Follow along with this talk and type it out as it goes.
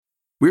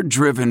We're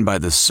driven by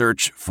the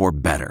search for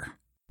better.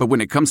 But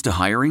when it comes to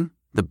hiring,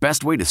 the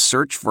best way to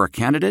search for a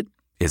candidate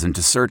isn't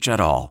to search at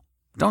all.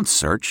 Don't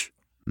search.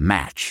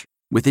 Match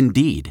with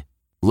Indeed.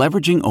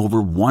 Leveraging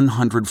over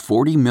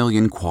 140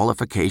 million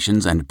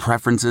qualifications and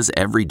preferences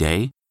every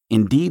day,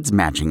 Indeed's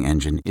matching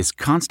engine is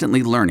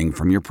constantly learning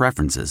from your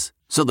preferences.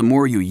 So the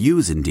more you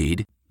use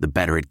Indeed, the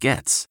better it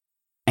gets.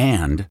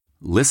 And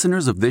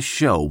listeners of this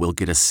show will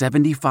get a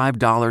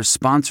 $75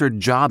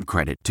 sponsored job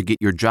credit to get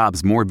your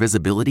jobs more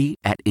visibility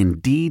at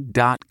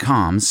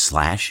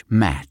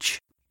Indeed.com/match.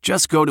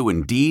 Just go to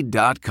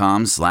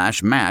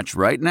Indeed.com/match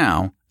right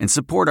now and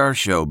support our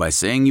show by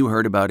saying you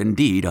heard about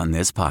Indeed on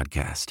this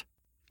podcast.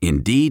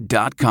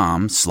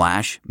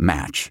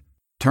 Indeed.com/match.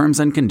 Terms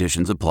and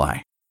conditions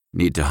apply.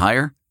 Need to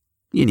hire?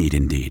 You need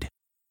Indeed.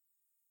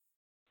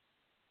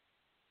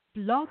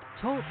 Blog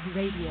Talk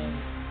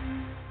Radio.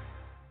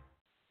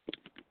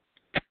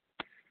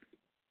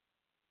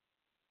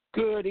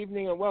 Good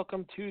evening and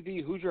welcome to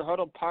the Hoosier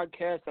Huddle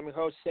podcast. I'm your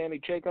host, Sammy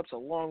Jacobs.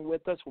 Along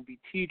with us will be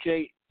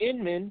TJ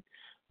Inman,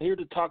 here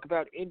to talk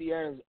about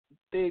Indiana's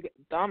big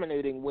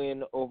dominating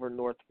win over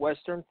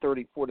Northwestern,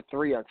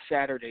 34-3 on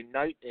Saturday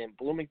night in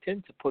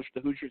Bloomington to push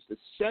the Hoosiers to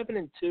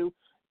 7-2,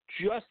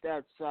 just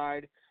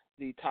outside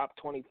the top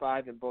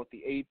 25 in both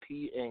the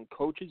AP and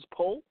coaches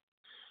poll.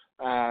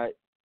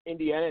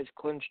 Indiana has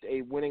clinched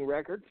a winning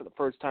record for the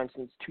first time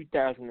since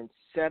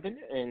 2007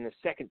 and the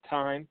second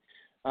time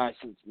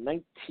since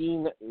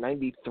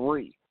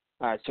 1993.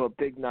 So a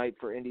big night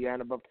for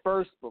Indiana. But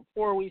first,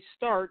 before we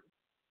start,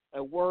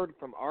 a word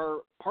from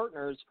our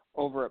partners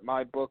over at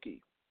MyBookie.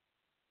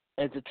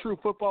 As a true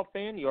football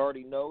fan, you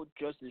already know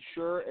just as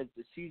sure as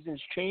the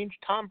seasons change,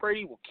 Tom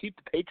Brady will keep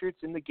the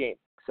Patriots in the game,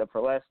 except for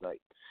last night.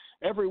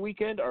 Every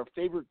weekend, our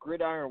favorite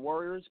gridiron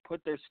warriors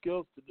put their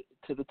skills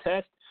to the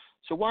test,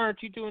 so why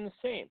aren't you doing the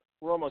same?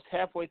 We're almost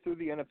halfway through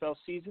the NFL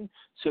season,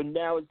 so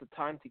now is the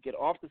time to get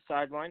off the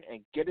sideline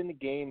and get in the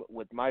game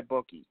with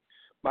MyBookie.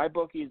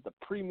 MyBookie is the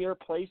premier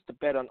place to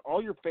bet on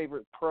all your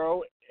favorite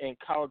pro and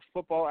college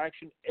football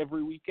action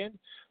every weekend.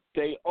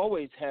 They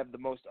always have the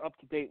most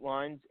up-to-date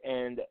lines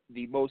and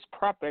the most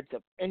prop bets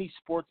of any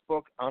sports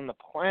book on the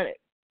planet.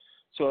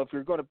 So if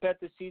you're going to bet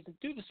this season,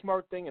 do the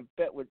smart thing and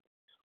bet with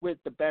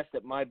the best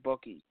at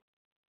MyBookie.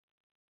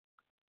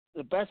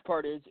 The best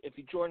part is, if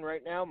you join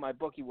right now,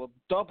 MyBookie will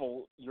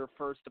double your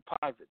first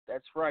deposit.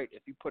 That's right.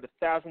 If you put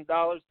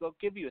 $1,000, they'll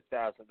give you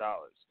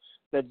 $1,000.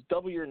 That's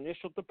double your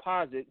initial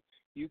deposit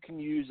you can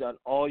use on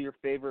all your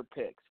favorite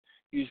picks.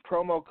 Use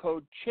promo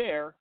code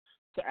CHAIR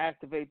to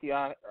activate the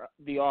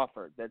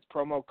offer. That's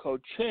promo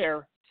code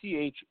CHAIR,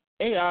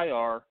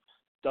 CHAIR,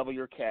 double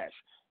your cash.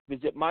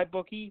 Visit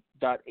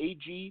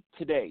mybookie.ag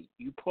today.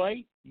 You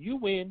play, you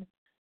win,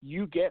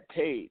 you get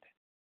paid.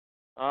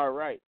 All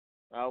right.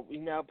 We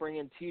now bring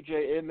in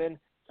TJ Inman.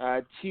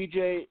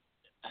 TJ,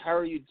 how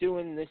are you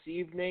doing this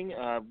evening?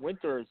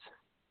 Winter has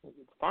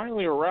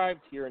finally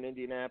arrived here in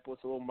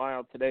Indianapolis. A little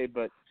mild today,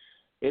 but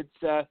it's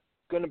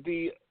going to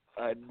be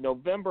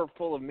November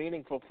full of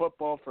meaningful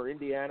football for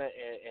Indiana,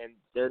 and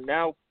they're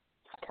now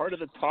part of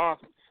the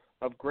talk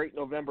of great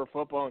November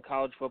football and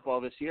college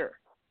football this year.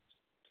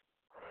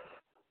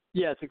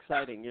 Yeah, it's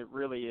exciting. It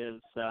really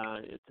is.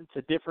 It's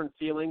a different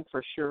feeling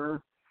for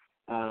sure.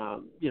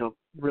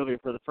 Really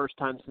for the first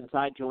time since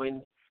I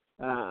joined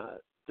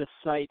the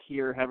site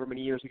here, however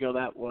many years ago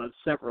that was,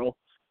 several.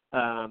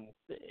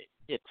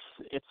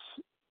 It's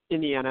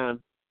Indiana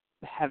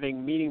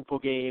having meaningful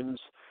games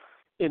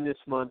in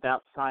this month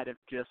outside of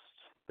just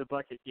the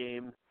bucket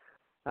game.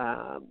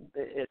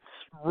 It's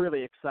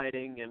really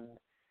exciting, and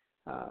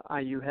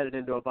IU headed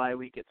into a bye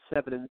week at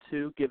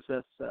 7-2 gives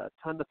us a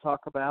ton to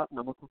talk about, and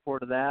I'm looking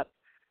forward to that.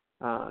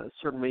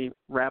 Certainly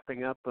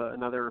wrapping up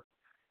another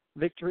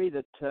victory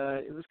that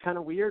it was kind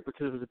of weird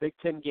because it was a Big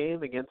Ten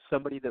game against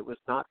somebody that was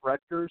not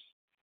Rutgers,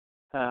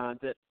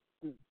 that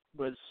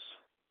was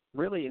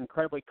really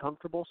incredibly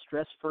comfortable,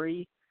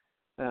 stress-free,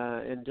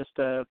 and just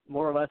a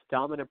more or less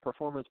dominant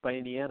performance by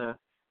Indiana.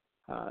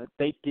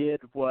 They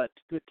did what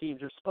good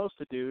teams are supposed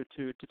to do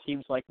to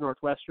teams like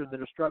Northwestern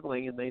that are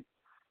struggling, and they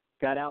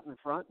got out in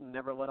front and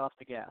never let off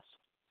the gas.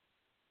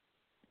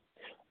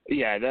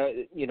 Yeah,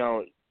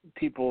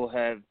 people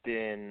have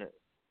been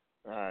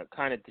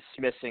kind of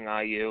dismissing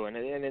IU, and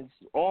it's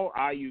all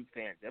IU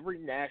fans. Every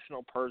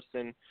national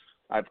person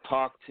I've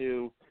talked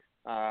to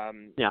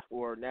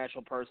or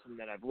national person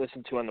that I've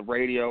listened to on the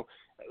radio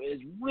is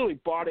really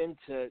bought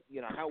into,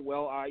 how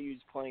well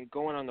IU's playing,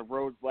 going on the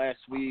road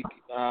last week,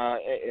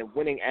 and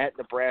winning at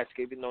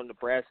Nebraska, even though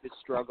Nebraska's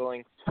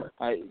struggling.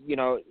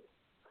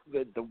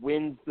 The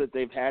wins that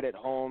they've had at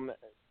home,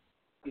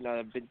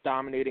 have been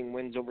dominating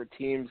wins over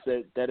teams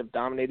that have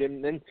dominated.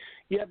 And then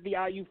you have the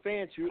IU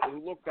fans who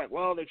look back,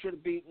 well, they should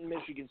have beaten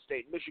Michigan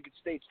State. Michigan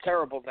State's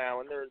terrible now,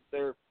 and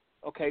they're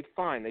okay,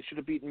 fine. They should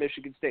have beaten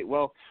Michigan State.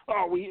 Well,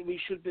 we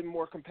should have been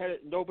more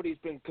competitive. Nobody's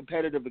been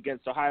competitive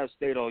against Ohio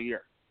State all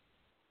year.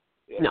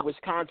 No.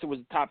 Wisconsin was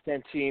a top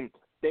 10 team.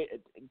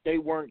 They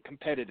weren't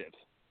competitive.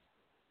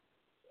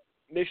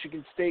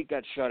 Michigan State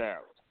got shut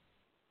out.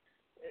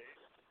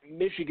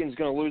 Michigan's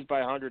going to lose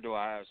by 100 to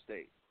Ohio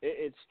State.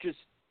 It's just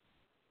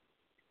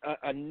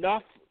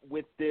enough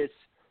with this.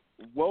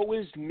 Woe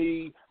is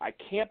me. I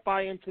can't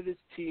buy into this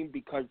team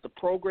because the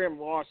program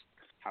lost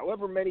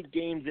however many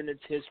games in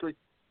its history.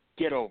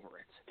 Get over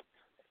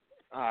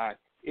it.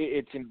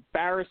 It's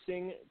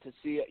embarrassing to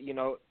see,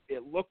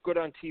 it looked good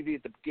on TV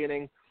at the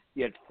beginning.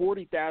 You had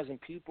 40,000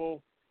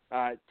 people,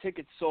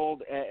 tickets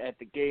sold at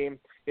the game.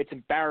 It's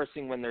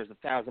embarrassing when there's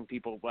 1,000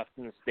 people left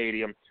in the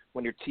stadium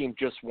when your team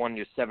just won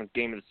your 7th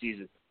game of the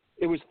season.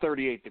 It was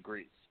 38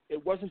 degrees.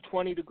 It wasn't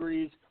 20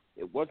 degrees.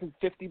 It wasn't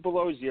 50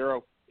 below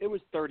zero. It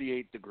was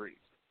 38 degrees.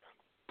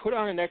 Put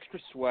on an extra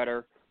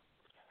sweater,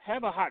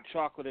 have a hot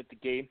chocolate at the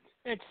game,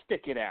 and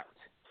stick it out.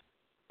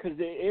 Because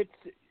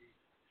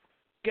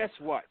guess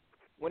what?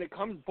 When it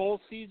comes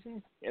bowl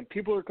season and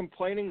people are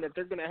complaining that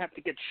they're going to have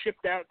to get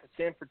shipped out to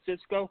San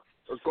Francisco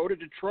or go to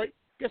Detroit,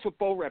 guess what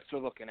bowl reps are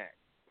looking at?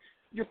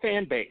 Your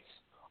fan base.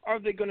 Are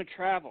they going to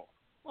travel?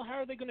 Well, how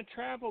are they going to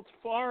travel to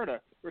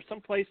Florida or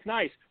someplace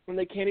nice when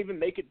they can't even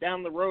make it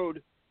down the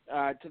road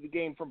to the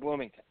game from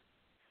Bloomington?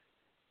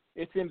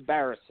 It's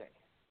embarrassing.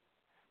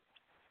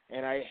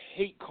 And I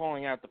hate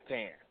calling out the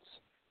fans.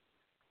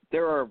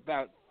 There are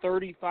about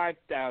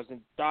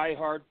 35,000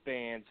 diehard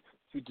fans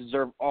who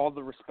deserve all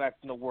the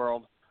respect in the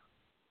world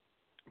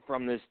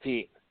from this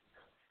team.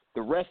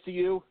 The rest of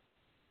you,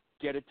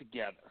 get it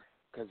together.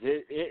 Because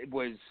it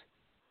was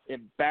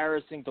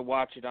embarrassing to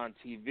watch it on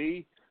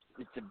TV.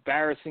 It's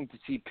embarrassing to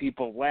see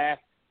people laugh,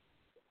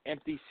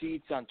 empty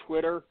seats on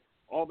Twitter,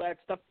 all that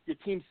stuff. Your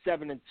team's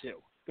 7-2.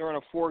 They're on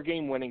a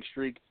 4-game winning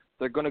streak.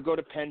 They're going to go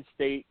to Penn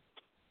State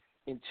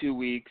in 2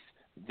 weeks.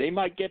 They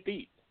might get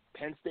beat.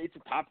 Penn State's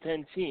a top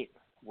 10 team.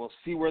 We'll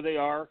see where they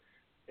are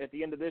at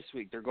the end of this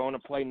week. They're going to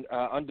play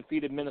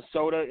undefeated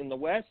Minnesota in the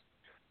West.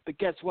 But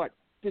guess what?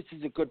 This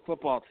is a good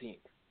football team.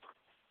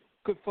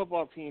 Good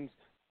football teams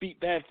beat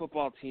bad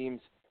football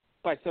teams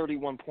by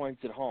 31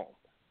 points at home.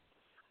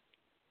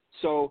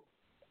 So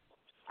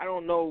I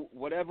don't know,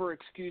 whatever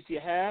excuse you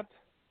have,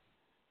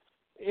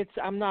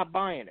 I'm not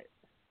buying it.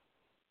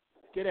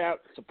 Get out,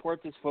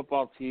 support this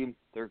football team.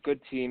 They're a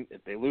good team.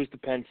 If they lose to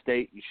Penn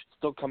State, you should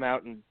still come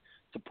out and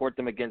support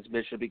them against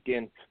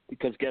Michigan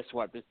because guess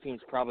what? This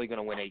team's probably going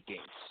to win 8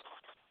 games.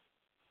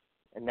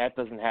 And that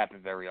doesn't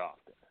happen very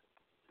often.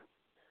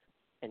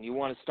 And you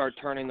want to start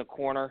turning the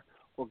corner?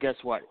 Well, guess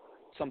what?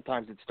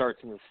 Sometimes it starts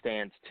in the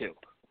stands too.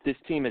 This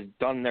team has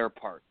done their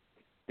part.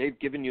 They've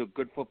given you a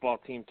good football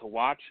team to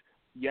watch.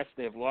 Yes,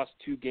 they have lost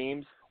 2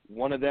 games.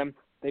 One of them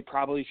they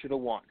probably should have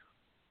won.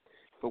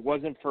 If it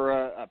wasn't for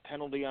a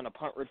penalty on a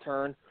punt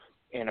return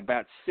and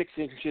about 6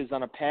 inches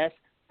on a pass,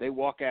 they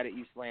walk out of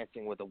East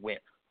Lansing with a win.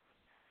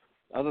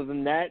 Other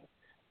than that,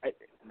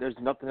 there's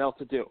nothing else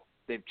to do.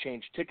 They've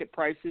changed ticket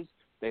prices.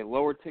 They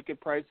lowered ticket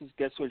prices.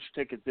 Guess which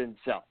tickets didn't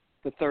sell?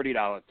 The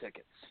 $30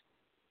 tickets.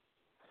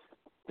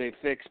 They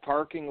fixed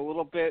parking a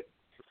little bit.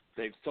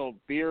 They've sold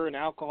beer and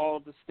alcohol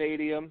at the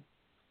stadium.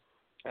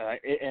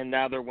 And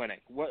now they're winning.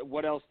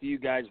 What else do you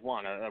guys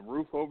want? A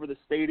roof over the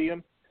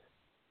stadium?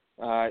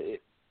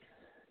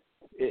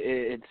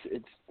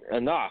 It's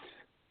enough.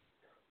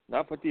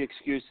 Enough with the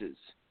excuses.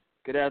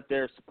 Get out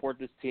there, support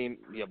this team.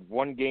 You have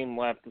 1 game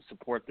left to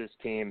support this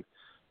team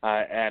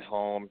at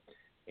home,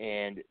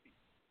 and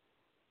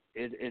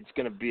it's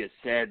going to be a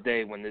sad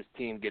day when this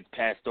team gets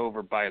passed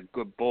over by a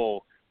good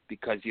bowl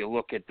because you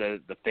look at the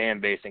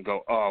fan base and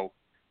go, oh,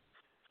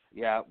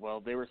 yeah, well,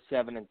 they were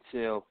 7-2,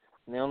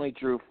 and they only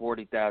drew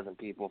 40,000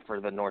 people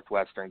for the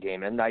Northwestern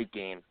game, a night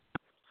game,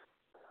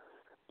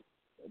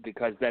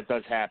 because that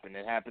does happen.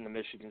 It happened to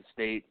Michigan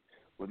State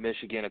with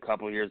Michigan a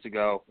couple of years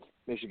ago.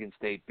 Michigan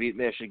State beat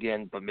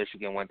Michigan, but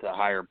Michigan went to a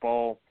higher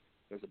bowl.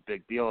 There's a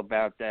big deal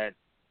about that,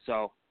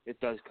 so it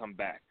does come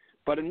back.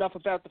 But enough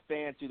about the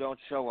fans who don't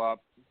show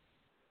up.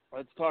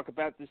 Let's talk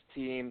about this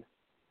team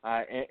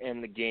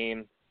and the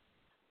game.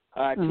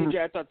 TJ,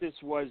 I thought this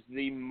was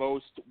the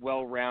most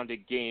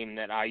well-rounded game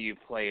that IU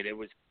played. It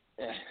was,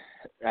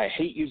 I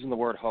hate using the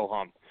word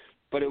ho-hum,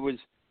 but it was,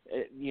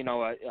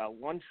 a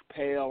lunch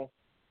pail,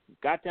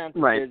 got down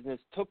to business,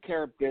 took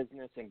care of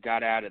business, and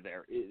got out of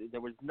there. There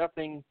was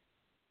nothing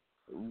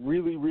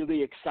really,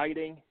 really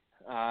exciting.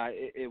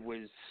 It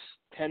was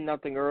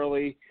 10-0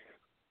 early,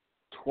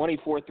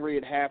 24-3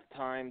 at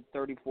halftime,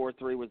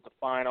 34-3 was the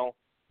final.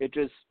 It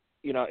just,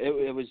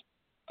 it was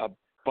a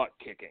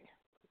butt-kicking.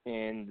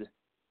 And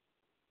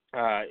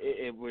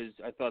it was,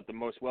 I thought, the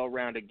most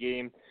well-rounded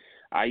game.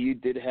 IU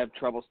did have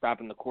trouble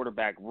stopping the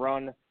quarterback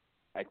run.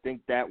 I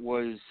think that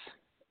was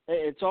 –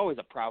 it's always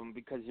a problem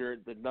because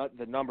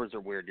the numbers are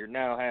weird. You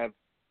now have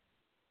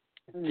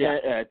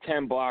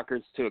 10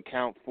 blockers to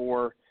account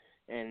for,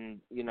 and,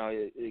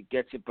 it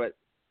gets you. But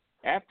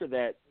after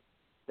that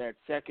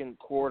second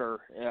quarter,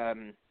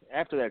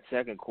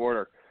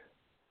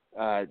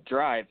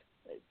 drive,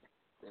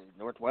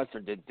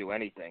 Northwestern didn't do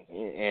anything.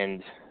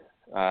 And,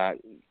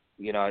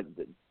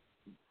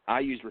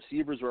 IU's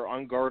receivers were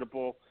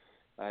unguardable.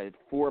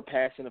 4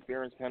 pass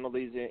interference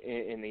penalties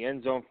in the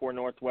end zone for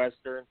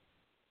Northwestern.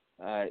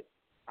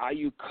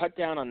 IU cut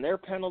down on their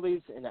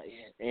penalties,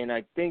 and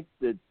I think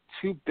the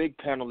two big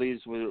penalties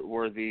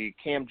were the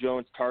Cam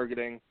Jones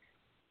targeting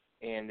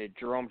and the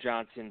Jerome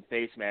Johnson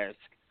face mask.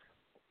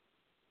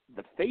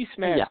 The face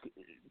mask,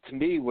 to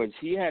me, was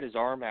he had his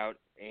arm out,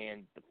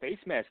 and the face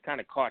mask kind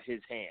of caught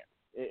his hand.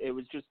 It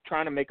was just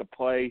trying to make a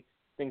play,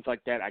 things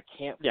like that. I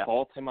can't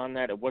fault him on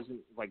that. It wasn't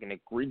like an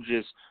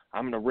egregious,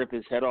 I'm going to rip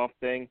his head off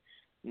thing.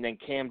 And then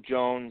Cam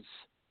Jones,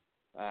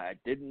 I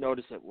didn't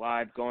notice it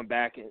live going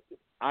back.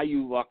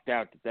 IU lucked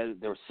out that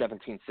there were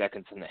 17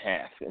 seconds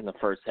in the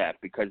first half,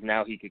 because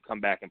now he could come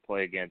back and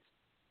play against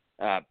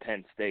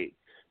Penn State.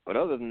 But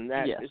other than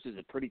that, this is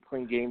a pretty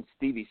clean game.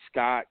 Stevie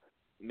Scott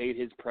made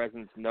his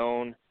presence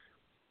known.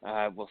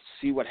 We'll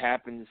see what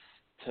happens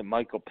to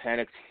Michael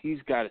Penix. He's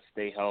got to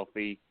stay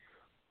healthy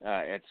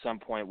at some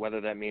point, whether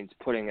that means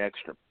putting a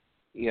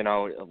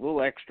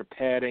little extra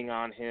padding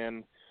on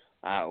him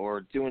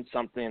or doing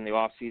something in the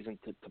off season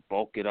to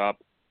bulk it up.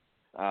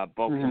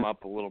 Bulk him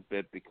up a little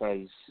bit,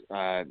 because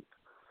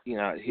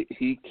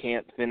he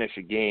can't finish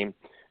a game.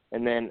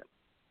 And then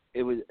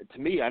it was, to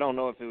me, I don't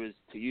know if it was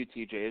to you,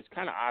 TJ, it's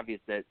kind of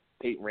obvious that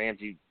Peyton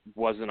Ramsey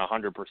wasn't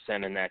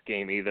 100% in that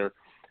game either,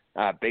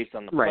 based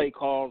on the play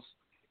calls.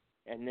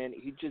 And then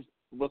he just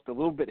looked a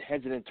little bit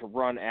hesitant to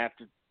run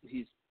after.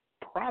 He's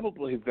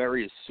probably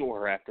very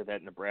sore after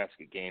that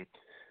Nebraska game.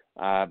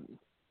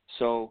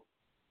 So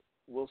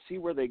we'll see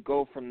where they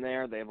go from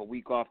there. They have a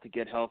week off to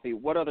get healthy.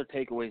 What other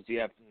takeaways do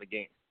you have from the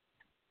game?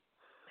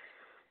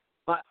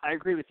 I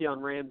agree with you on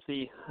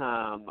Ramsey.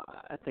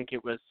 I think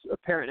it was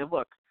apparent. And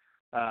look,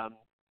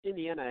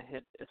 Indiana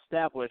had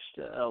established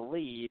a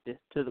lead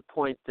to the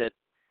point that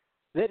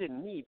they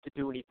didn't need to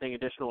do anything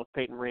additional with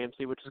Peyton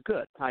Ramsey, which is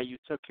good. IU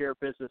took care of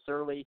business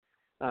early.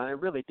 It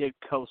really did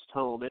coast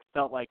home. It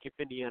felt like if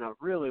Indiana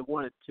really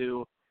wanted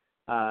to,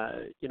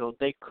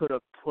 they could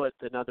have put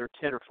another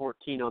 10 or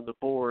 14 on the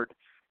board.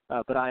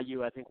 But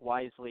IU, I think,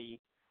 wisely,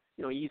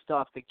 eased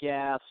off the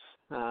gas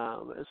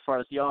as far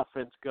as the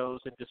offense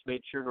goes, and just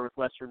made sure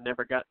Northwestern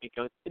never got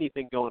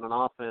anything going on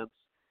offense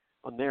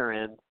on their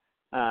end.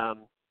 A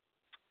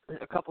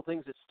couple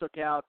things that stuck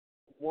out.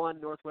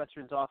 One,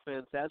 Northwestern's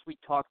offense, as we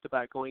talked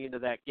about going into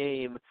that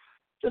game,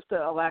 just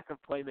a lack of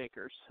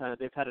playmakers.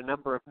 They've had a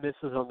number of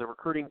misses on the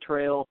recruiting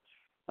trail,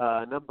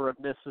 a number of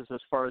misses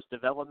as far as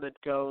development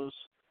goes,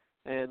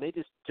 and they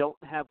just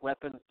don't have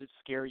weapons that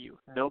scare you.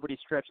 Nobody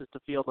stretches the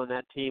field on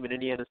that team, and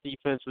Indiana's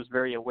defense was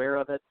very aware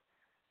of it.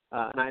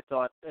 And I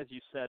thought, as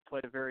you said,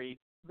 played a very,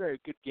 very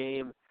good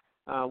game.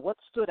 What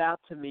stood out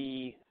to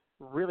me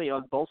really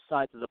on both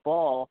sides of the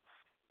ball,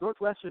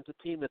 Northwestern's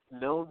a team that's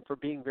known for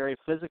being very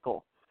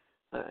physical,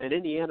 and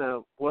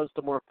Indiana was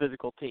the more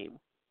physical team.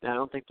 And I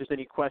don't think there's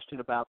any question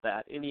about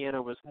that. Indiana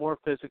was more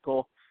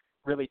physical,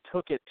 really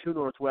took it to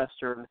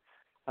Northwestern.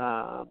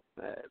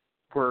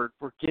 We're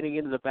getting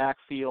into the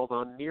backfield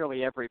on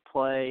nearly every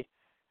play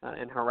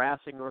and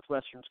harassing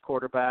Northwestern's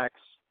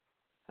quarterbacks.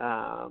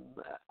 The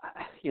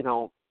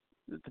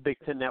Big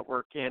Ten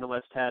Network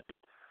analyst had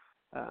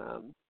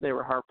they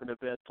were harping a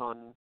bit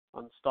on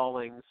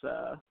Stallings'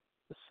 the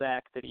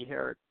sack that he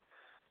had,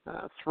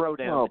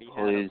 throwdown that he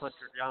had of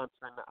Hunter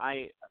Johnson.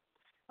 I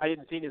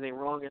didn't see anything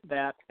wrong with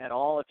that at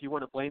all. If you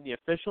want to blame the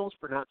officials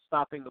for not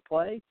stopping the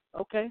play,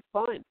 okay,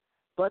 fine.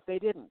 But they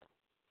didn't.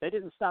 They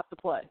didn't stop the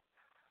play.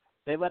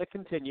 They let it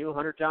continue.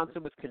 Hunter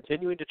Johnson was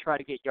continuing to try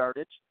to get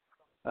yardage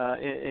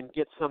and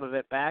get some of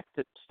it back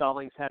that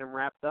Stallings had him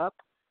wrapped up,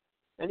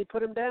 and he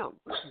put him down.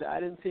 I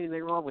didn't see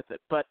anything wrong with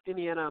it. But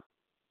Indiana,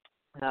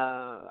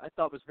 I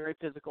thought was very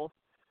physical.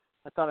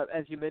 I thought,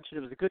 as you mentioned,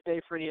 it was a good day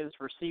for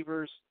Indiana's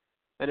receivers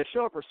and a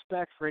show of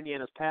respect for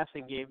Indiana's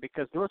passing game,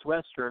 because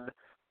Northwestern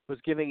was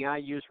giving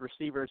IU's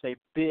receivers a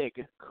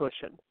big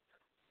cushion,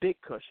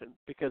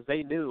 because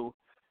they knew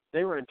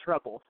they were in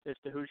trouble if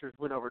the Hoosiers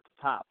went over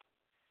the top.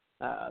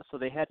 So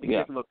they had to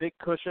give them a big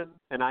cushion,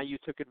 and IU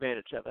took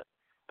advantage of it.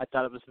 I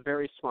thought it was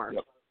very smart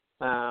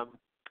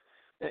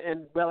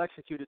and well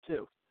executed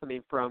too. I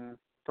mean, from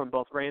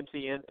both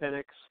Ramsey and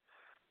Penix.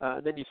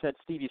 Then you said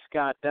Stevie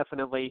Scott,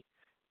 definitely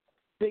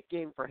big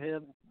game for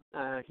him.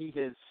 He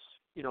has,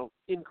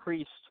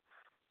 increased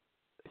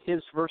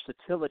his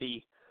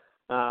versatility.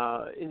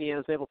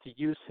 Indiana's able to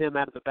use him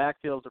out of the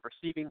backfield as a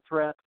receiving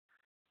threat,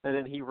 and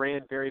then he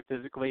ran very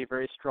physically,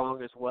 very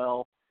strong as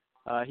well.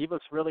 He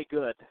looks really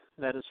good,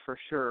 that is for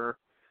sure.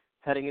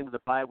 Heading into the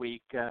bye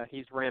week,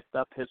 he's ramped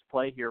up his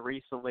play here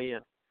recently,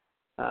 and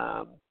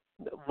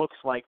looks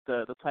like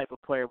the type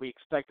of player we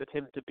expected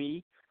him to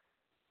be.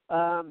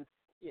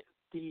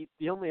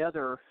 The only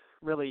other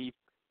really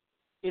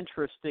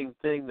interesting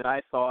thing that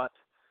I thought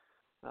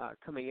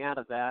coming out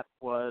of that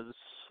was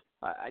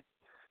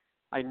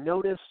I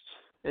noticed,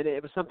 and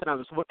it was something I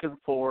was looking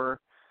for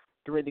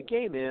during the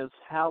game, is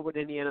how would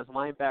Indiana's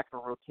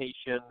linebacker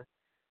rotation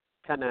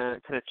kind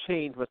of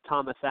change with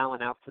Thomas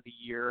Allen out for the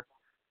year.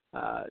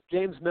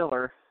 James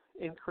Miller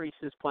increased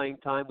his playing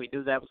time. We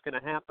knew that was going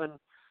to happen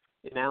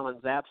in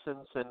Allen's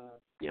absence, and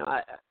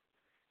I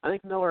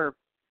think Miller,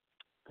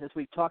 as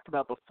we've talked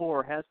about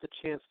before, has the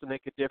chance to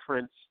make a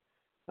difference.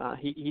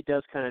 He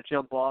does kind of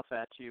jump off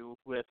at you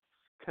with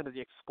kind of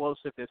the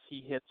explosiveness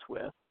he hits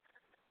with.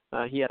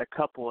 He had a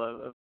couple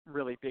of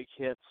really big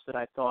hits that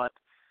I thought,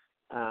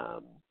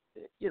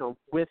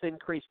 with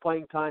increased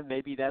playing time,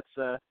 maybe that's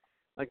a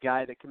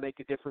guy that can make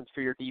a difference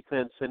for your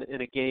defense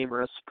in a game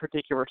or a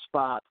particular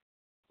spot.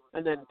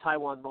 And then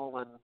Tywone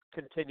Mullen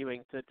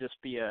continuing to just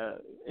be a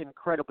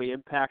incredibly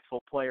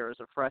impactful player as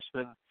a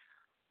freshman.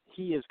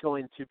 He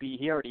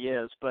already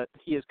is, but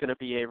he is going to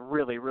be a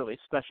really, really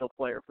special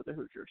player for the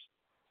Hoosiers.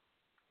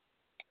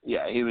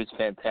 Yeah, he was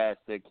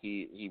fantastic.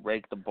 He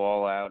raked the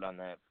ball out on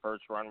that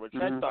first run, which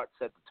I thought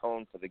set the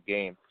tone for the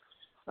game.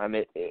 I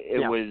mean, it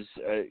was,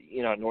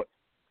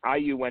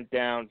 IU went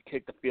down,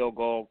 kicked the field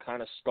goal,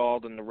 kind of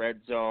stalled in the red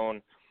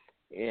zone,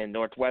 and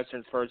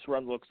Northwestern's first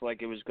run looks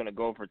like it was going to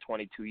go for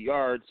 22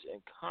 yards,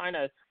 and kind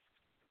of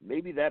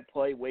maybe that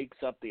play wakes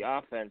up the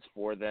offense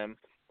for them.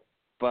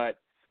 But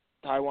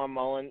Tywone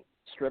Mullen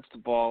strips the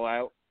ball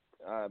out.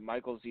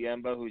 Michael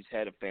Ziemba, who's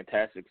had a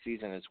fantastic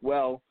season as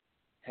well,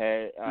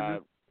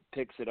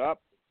 picks it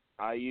up.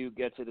 IU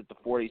gets it at the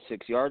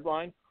 46-yard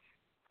line.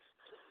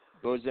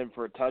 Goes in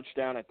for a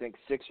touchdown. I think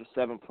 6 or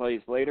 7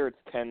 plays later, it's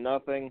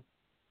 10-0.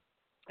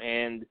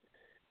 And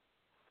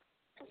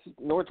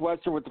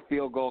Northwestern with the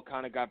field goal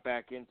kind of got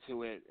back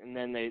into it, and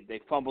then they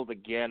fumbled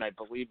again, I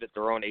believe, at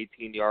their own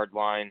 18-yard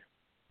line.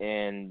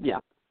 And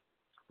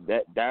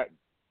that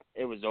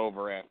it was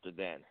over after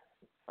then.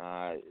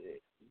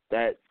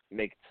 That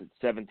makes it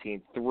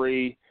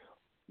 17-3.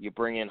 You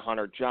bring in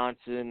Hunter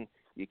Johnson.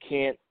 You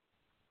can't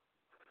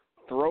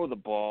throw the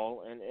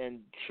ball, and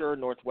sure,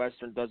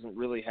 Northwestern doesn't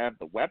really have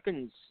the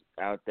weapons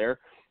out there,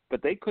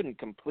 but they couldn't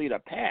complete a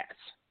pass.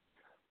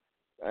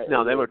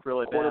 No, they looked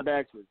really bad.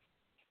 Quarterbacks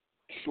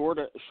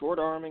were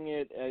short-arming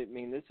it. I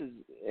mean,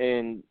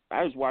 and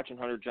I was watching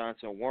Hunter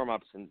Johnson in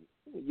warm-ups, and,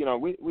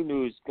 we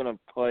knew he was going to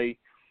play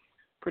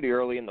pretty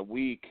early in the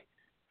week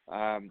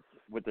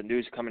with the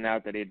news coming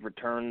out that he'd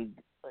returned,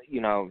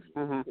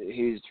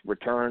 he's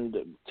returned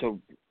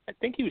to, I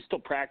think he was still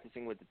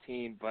practicing with the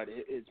team, but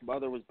his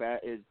mother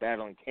is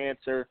battling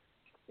cancer,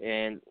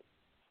 and,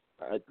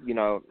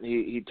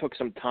 he took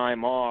some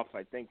time off,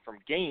 I think, from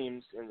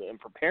games and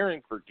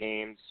preparing for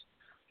games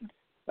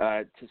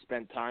to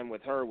spend time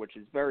with her, which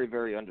is very,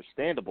 very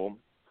understandable.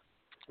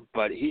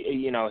 But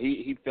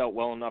he felt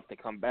well enough to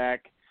come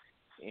back,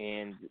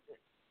 and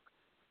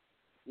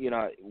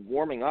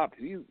warming up.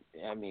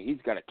 He's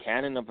got a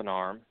cannon of an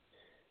arm.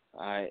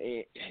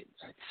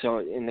 So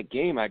in the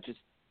game,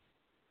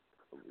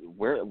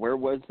 where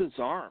was this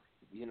arm?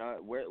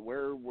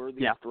 Where were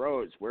these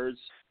throws? Where's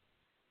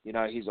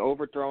he's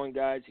overthrowing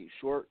guys. He's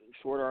short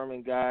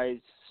arming guys.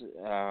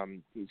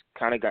 He's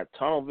kind of got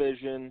tunnel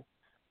vision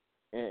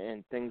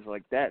and things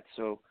like that.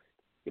 So,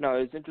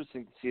 it's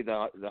interesting to see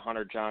the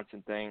Hunter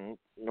Johnson thing.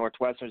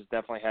 Northwestern's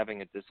definitely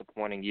having a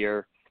disappointing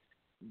year.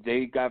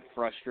 They got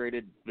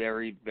frustrated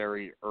very,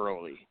 very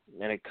early.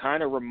 And it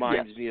kind of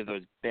reminds me of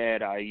those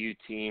bad IU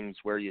teams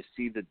where you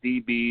see the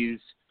DBs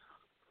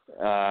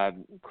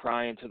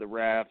crying to the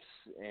refs,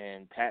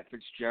 and Pat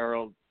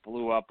Fitzgerald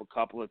blew up a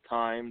couple of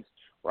times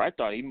where I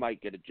thought he might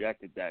get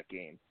ejected that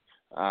game.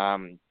 He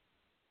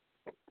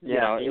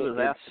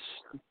was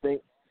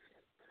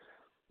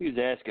he was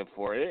asking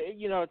for it.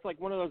 It's like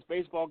one of those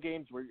baseball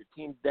games where your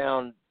team's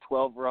down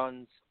 12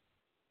 runs,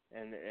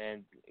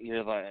 and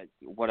you're like,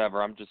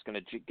 whatever, I'm just going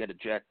to get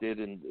ejected,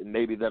 and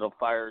maybe that'll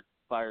fire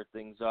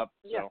things up.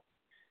 Yeah.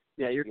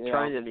 So, you're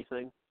trying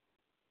anything.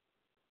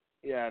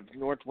 Yeah,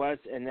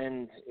 Northwest, and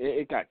then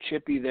it got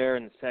chippy there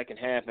in the second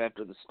half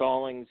after the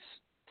Stallings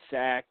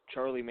sack.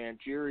 Charlie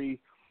Mangieri,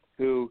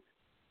 who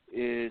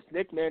is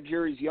Nick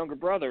Mangieri's younger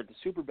brother at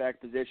the superback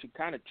position,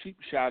 kind of cheap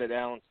shot at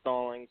Alan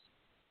Stallings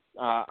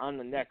on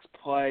the next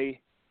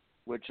play,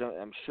 which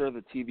I'm sure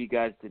the TV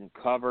guys didn't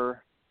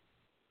cover.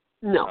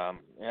 No.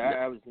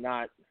 I was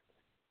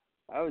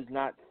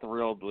not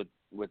thrilled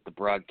with the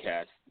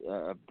broadcast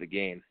of the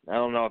game. I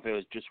don't know if it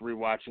was just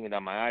rewatching it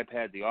on my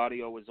iPad. The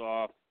audio was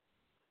off.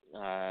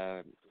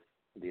 The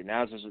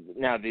announcers,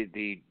 now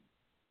the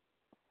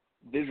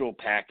visual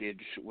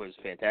package was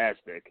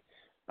fantastic.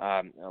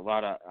 A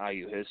lot of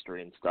IU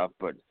history and stuff,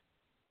 but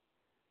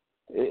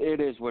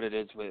it is what it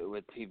is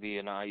with TV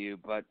and IU.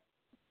 But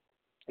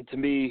to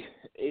me,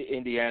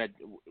 Indiana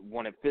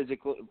won a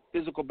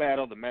physical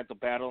battle, the mental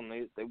battle,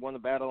 and they won the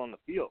battle on the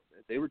field.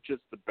 They were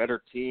just the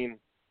better team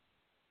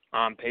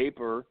on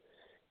paper,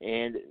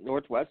 and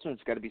Northwestern's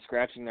got to be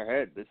scratching their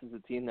head. This is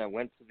a team that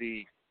went to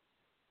the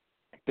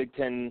Big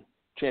Ten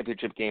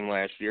championship game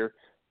last year,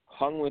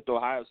 hung with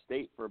Ohio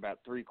State for about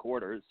 3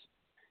 quarters,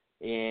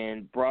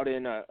 and brought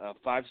in a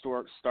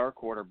 5-star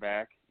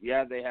quarterback.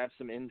 Yeah, they have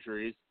some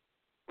injuries,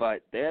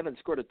 but they haven't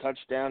scored a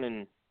touchdown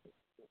in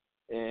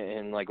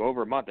like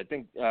over a month. I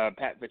think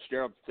Pat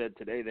Fitzgerald said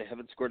today they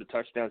haven't scored a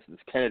touchdown since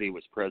Kennedy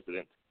was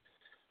president.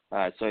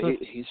 So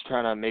he's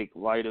trying to make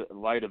light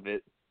of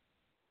it.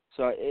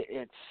 So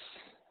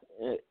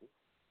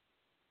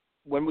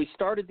when we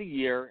started the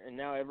year, and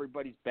now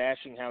everybody's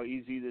bashing how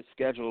easy this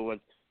schedule was,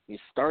 we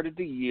started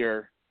the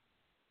year,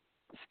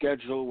 the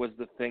schedule was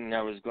the thing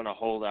that was going to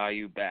hold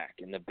IU back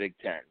in the Big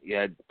Ten. You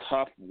had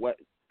tough,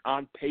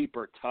 on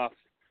paper, tough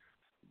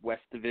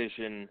West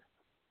Division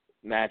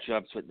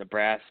matchups with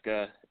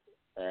Nebraska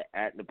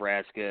at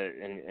Nebraska,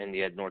 and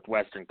you had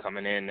Northwestern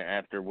coming in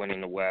after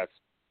winning the West,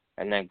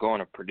 and then going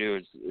to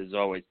Purdue is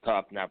always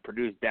tough. Now,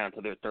 Purdue's down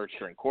to their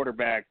third-string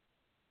quarterback.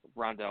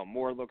 Rondell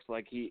Moore looks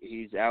like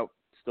he's out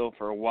still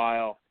for a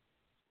while,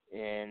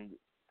 and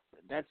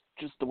that's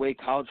just the way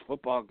college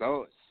football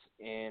goes,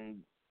 and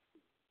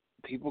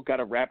people got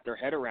to wrap their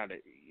head around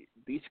it.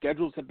 These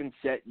schedules have been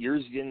set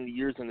years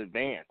in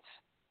advance.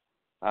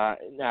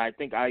 Now, I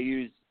think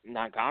IU's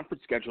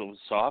non-conference schedule is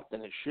soft,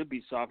 and it should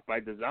be soft by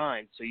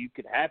design, so you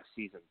could have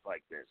seasons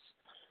like this.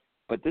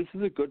 But this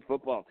is a good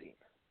football team,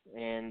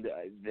 and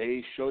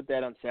they showed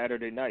that on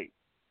Saturday night.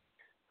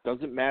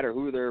 Doesn't matter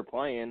who they're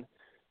playing.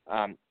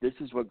 This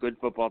is what good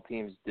football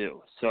teams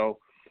do. So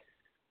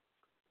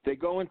they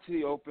go into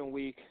the open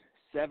week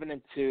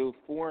 7-2,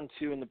 4-2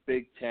 in the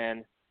Big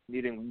Ten,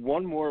 needing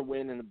one more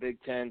win in the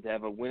Big Ten to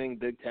have a winning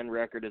Big Ten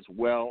record as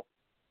well.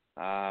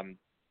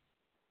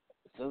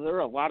 So there are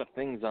a lot of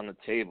things on the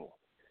table.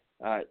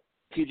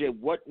 TJ,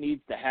 what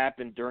needs to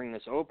happen during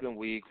this open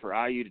week for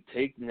IU to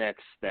take the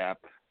next step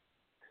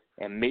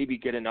and maybe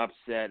get an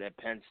upset at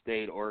Penn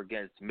State or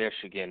against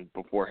Michigan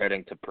before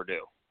heading to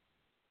Purdue?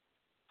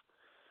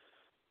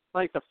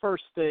 I think the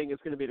first thing is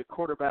going to be the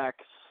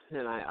quarterbacks,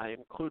 and I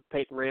include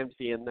Peyton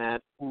Ramsey in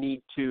that,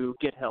 need to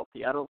get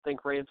healthy. I don't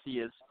think Ramsey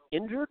is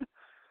injured.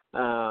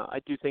 I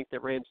do think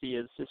that Ramsey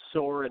is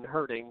sore and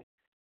hurting,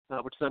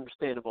 which is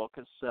understandable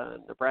because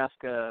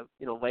Nebraska,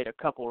 laid a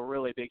couple of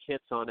really big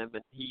hits on him,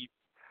 and he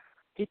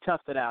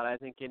toughed it out. I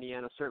think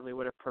Indiana certainly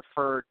would have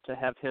preferred to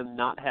have him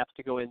not have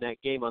to go in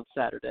that game on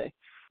Saturday.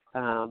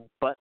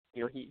 But,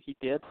 he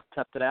did,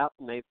 toughed it out,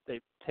 and they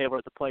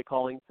tailored the play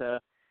calling to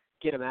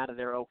get him out of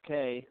there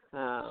okay.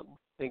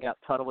 They got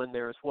Tuttle in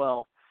there as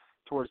well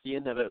towards the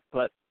end of it.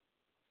 But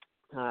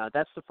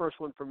that's the first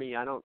one for me.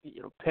 I don't,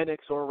 Penix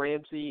or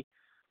Ramsey,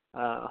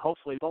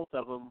 hopefully both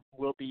of them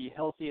will be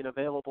healthy and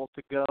available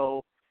to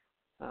go,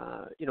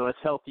 as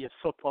healthy as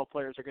football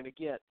players are going to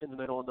get in the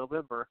middle of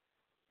November,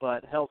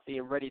 but healthy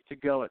and ready to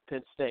go at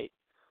Penn State.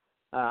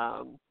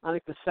 I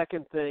think the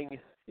second thing,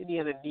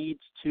 Indiana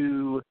needs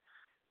to,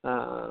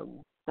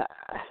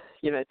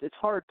 it's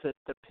hard to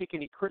pick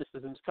any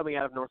criticisms coming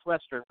out of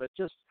Northwestern, but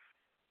just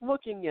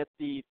looking at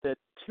the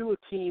two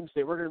teams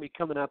that we're going to be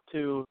coming up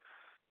to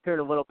here in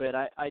a little bit,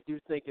 I do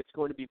think it's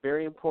going to be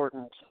very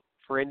important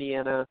for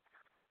Indiana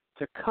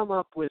to come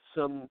up with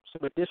some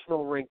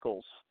additional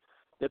wrinkles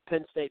that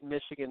Penn State and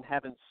Michigan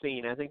haven't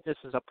seen. I think this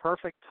is a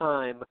perfect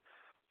time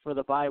for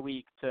the bye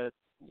week to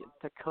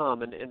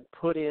come and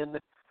put in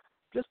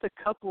just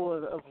a couple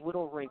of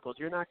little wrinkles.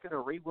 You're not going to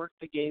rework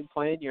the game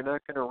plan. You're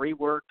not going to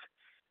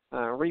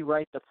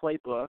rewrite the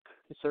playbook.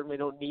 You certainly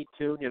don't need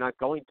to, and you're not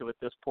going to at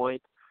this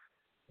point.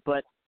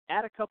 But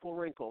add a couple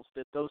wrinkles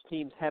that those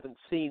teams haven't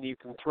seen you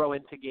can throw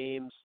into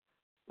games.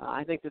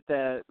 I think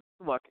that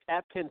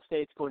at Penn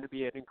State's going to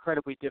be an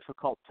incredibly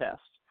difficult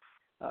test.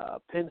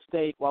 Penn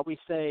State, while we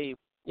say,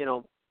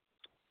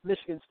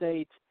 Michigan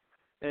State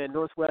and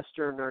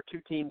Northwestern are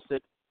two teams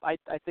that I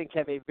think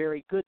have a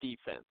very good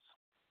defense.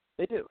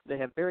 They do. They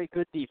have very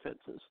good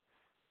defenses.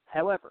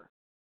 However,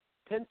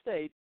 Penn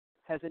State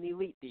has an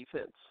elite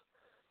defense.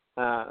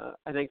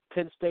 I think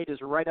Penn State is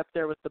right up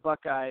there with the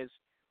Buckeyes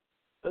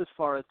as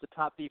far as the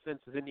top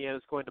defenses Indiana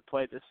is going to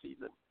play this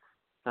season.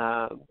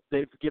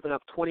 They've given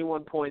up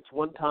 21 points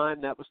one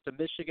time. That was to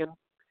Michigan.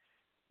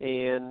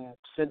 And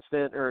since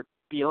then, or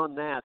beyond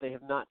that, they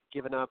have not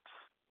given up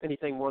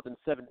anything more than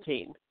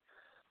 17.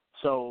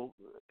 So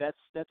that's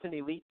an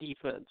elite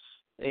defense.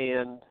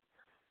 And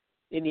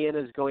Indiana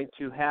is going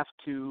to have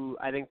to,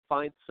 I think,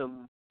 find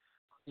some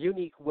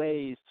unique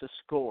ways to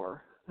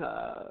score.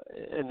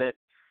 And that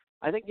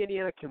I think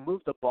Indiana can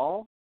move the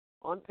ball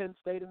on Penn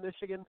State and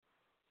Michigan,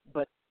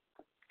 but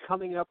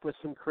coming up with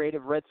some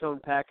creative red zone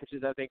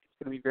packages, I think,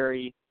 is going to be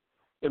very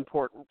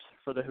important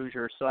for the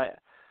Hoosiers. So I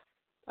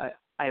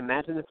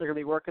imagine that they're going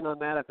to be working on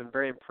that. I've been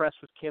very impressed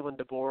with Kalen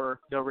DeBoer.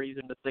 No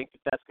reason to think that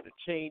that's going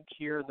to change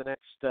here in the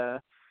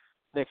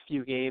next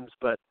few games,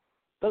 but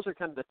those are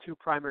kind of the two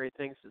primary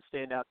things that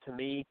stand out to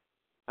me.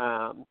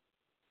 I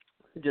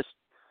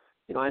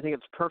think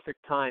it's perfect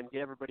time.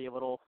 Get everybody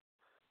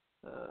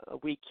a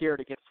week here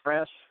to get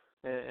fresh,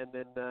 and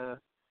then the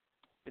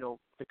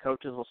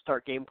coaches will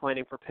start game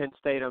planning for Penn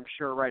State, I'm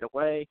sure, right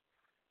away,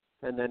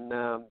 and then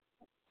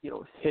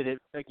hit it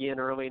again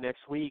early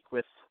next week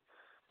with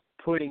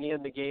putting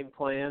in the game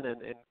plan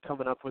and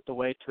coming up with a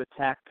way to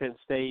attack Penn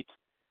State.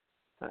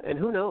 And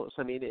who knows?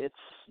 I mean,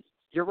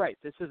 you're right.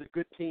 This is a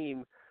good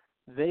team.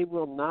 They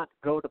will not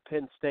go to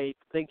Penn State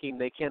thinking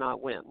they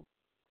cannot win.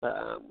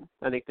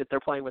 I think that they're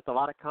playing with a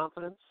lot of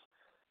confidence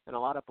and a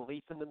lot of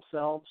belief in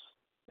themselves,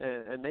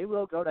 and they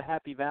will go to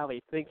Happy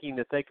Valley thinking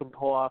that they can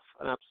pull off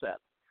an upset.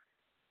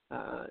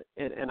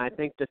 And I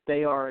think that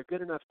they are a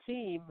good enough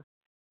team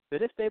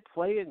that if they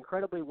play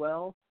incredibly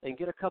well and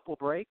get a couple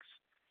breaks,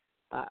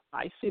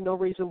 I see no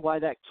reason why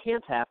that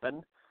can't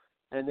happen.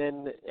 And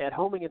then at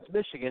home against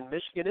Michigan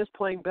is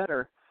playing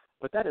better,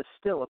 but that is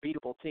still a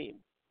beatable team.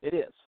 It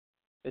is.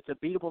 It's a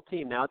beatable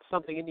team. Now, it's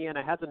something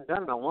Indiana hasn't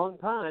done in a long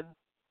time.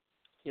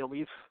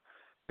 We've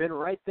been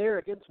right there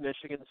against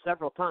Michigan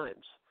several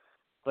times,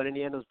 but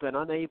Indiana's been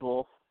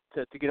unable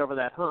to get over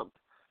that hump.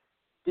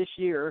 This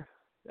year,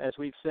 as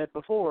we've said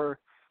before,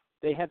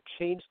 they have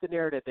changed the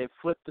narrative. They've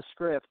flipped the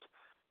script.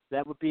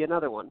 That would be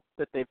another one,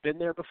 that they've been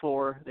there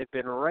before. They've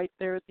been right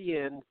there at the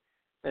end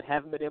and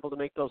haven't been able to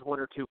make those one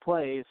or two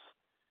plays.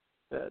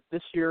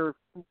 This year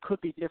could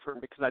be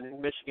different because I think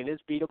Michigan is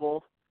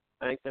beatable.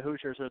 I think the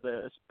Hoosiers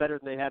are better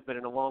than they have been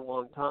in a long,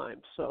 long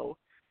time. So,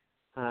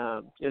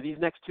 these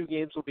next two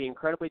games will be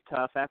incredibly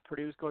tough. At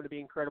Purdue is going to be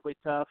incredibly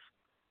tough.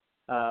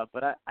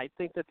 But I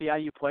think that the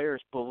IU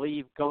players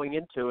believe going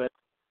into it,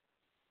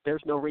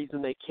 there's no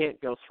reason they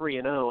can't go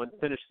 3-0 and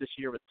finish this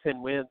year with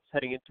 10 wins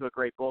heading into a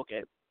great bowl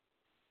game.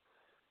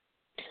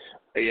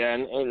 Yeah,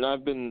 and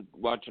I've been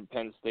watching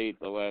Penn State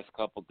the last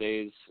couple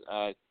days.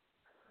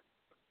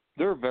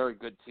 They're a very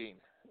good team,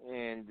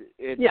 and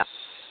it's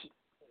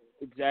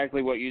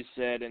exactly what you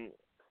said, and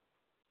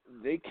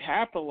they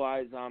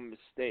capitalize on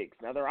mistakes.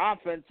 Now, their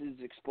offense is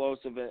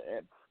explosive,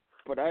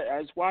 but I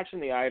was watching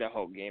the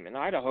Idaho game, and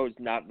Idaho's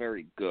not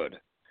very good.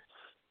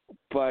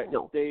 But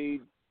they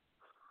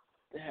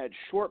had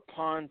short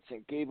punts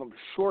and gave them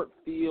short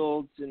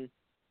fields, and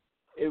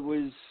it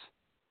was –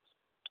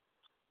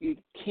 you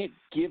can't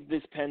give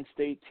this Penn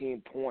State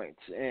team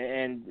points.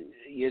 And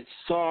you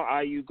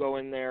saw IU go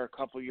in there a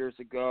couple years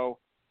ago,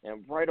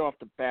 and right off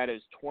the bat it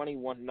was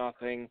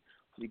 21-0.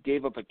 You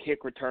gave up a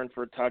kick return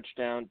for a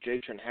touchdown.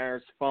 Jatron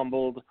Harris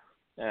fumbled,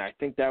 and I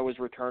think that was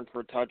returned for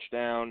a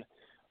touchdown.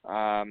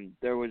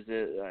 There was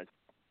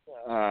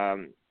a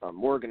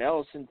Morgan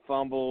Ellison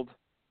fumbled.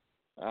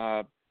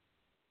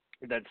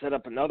 That set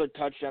up another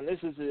touchdown. This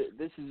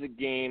is a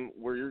game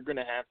where you're going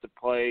to have to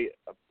play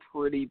a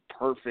pretty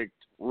perfect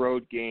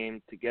road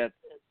game to get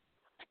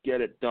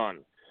it done.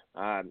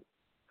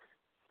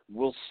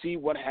 We'll see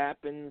what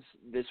happens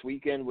this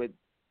weekend with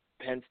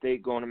Penn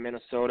State going to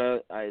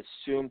Minnesota. I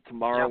assume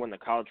tomorrow when the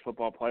college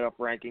football playoff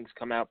rankings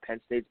come out, Penn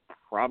State's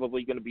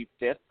probably going to be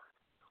 5th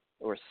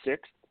or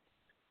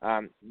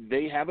 6th.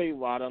 They have a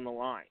lot on the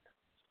line.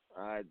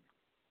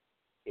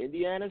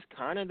 Indiana's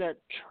kind of that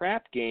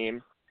trap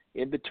game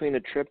in between a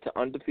trip to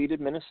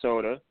undefeated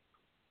Minnesota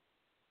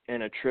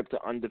and a trip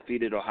to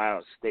undefeated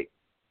Ohio State.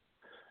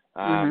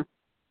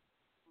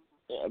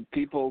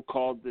 People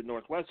called the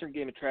Northwestern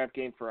game a trap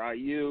game for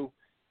IU.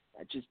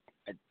 I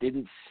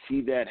didn't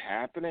see that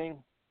happening.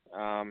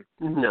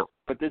 No.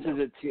 But this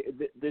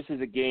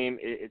is a game.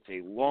 It's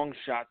a long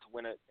shot to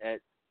win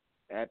it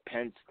at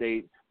Penn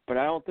State. But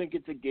I don't think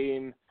it's a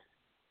game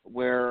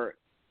where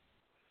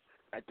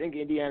I think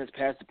Indiana's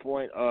past the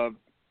point of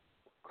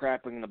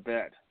crapping the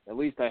bed. At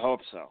least I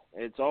hope so.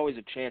 It's always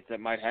a chance that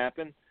might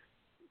happen.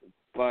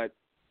 But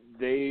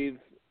they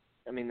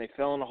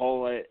fell in a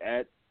hole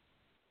at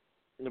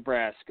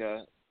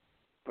Nebraska,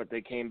 but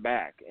they came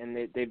back. And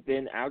they've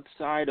been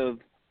outside of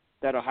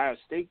that Ohio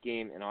State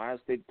game, and Ohio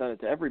State's done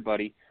it to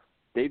everybody.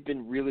 They've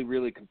been really,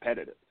 really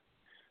competitive.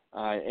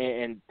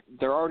 And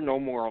there are no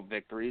moral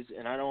victories,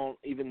 and I don't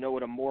even know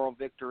what a moral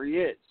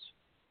victory is.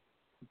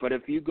 But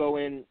if you go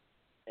in,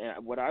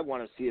 what I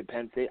want to see at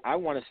Penn State, I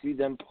want to see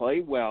them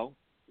play well,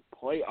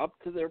 play up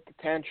to their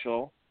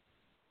potential,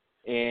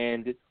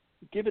 and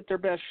give it their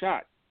best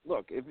shot.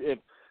 Look, if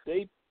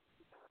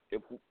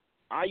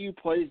IU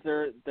plays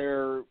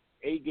their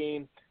A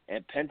game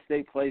and Penn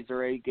State plays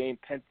their A game,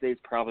 Penn State's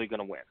probably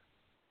going to win.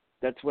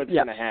 That's what's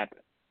going to happen.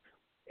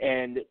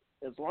 And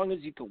as long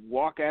as you can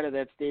walk out of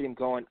that stadium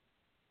going,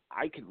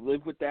 I could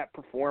live with that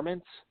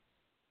performance,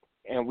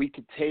 and we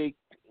could take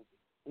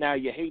 – now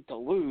you hate to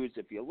lose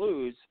if you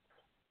lose,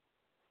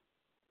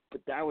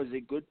 but that was a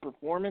good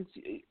performance.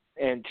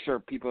 And sure,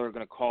 people are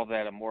going to call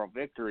that a moral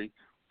victory,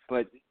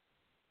 but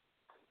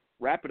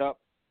wrap it up,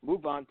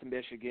 move on to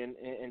Michigan,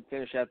 and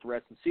finish out the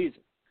rest of the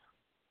season.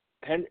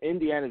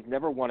 Indiana's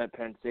never won at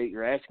Penn State.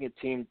 You're asking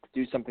a team to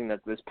do something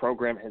that this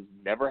program has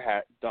never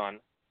done,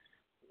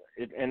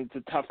 and it's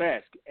a tough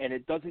ask. And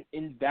it doesn't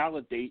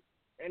invalidate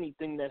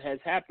anything that has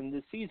happened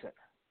this season.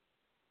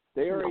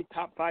 They are a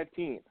top 5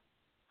 team,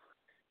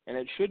 and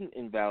it shouldn't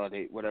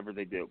invalidate whatever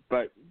they do.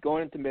 But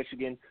going into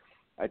Michigan,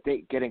 I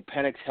think getting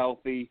Penix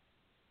healthy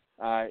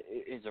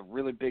is a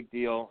really big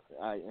deal.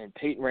 And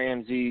Peyton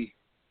Ramsey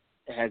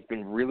has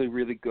been really,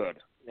 really good,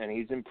 and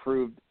he's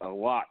improved a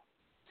lot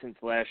since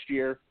last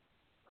year.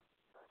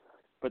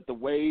 But the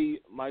way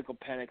Michael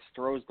Penix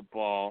throws the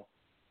ball,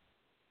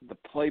 the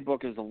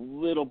playbook is a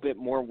little bit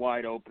more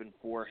wide open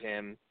for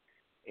him,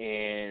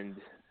 and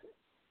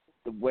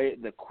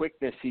the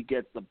quickness he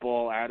gets the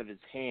ball out of his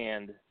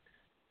hand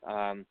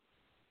kind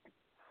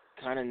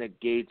of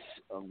negates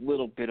a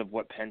little bit of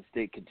what Penn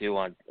State could do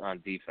on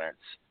defense.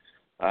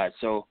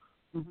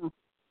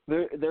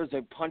 There's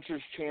a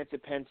puncher's chance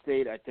at Penn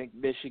State. I think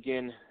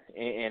Michigan,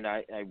 and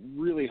I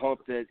really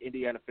hope that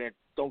Indiana fans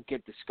don't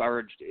get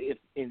discouraged if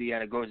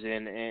Indiana goes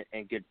in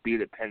and gets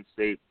beat at Penn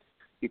State.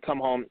 You come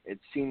home,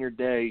 it's senior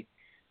day,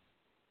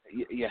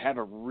 you have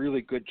a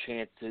really good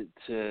chance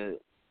to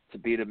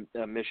beat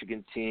a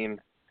Michigan team.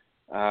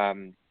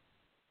 And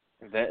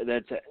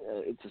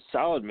It's a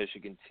solid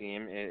Michigan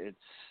team. It's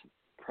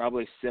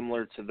probably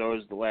similar to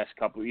those the last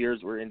couple of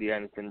years where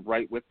Indiana's been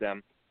right with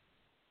them.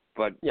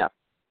 But yeah,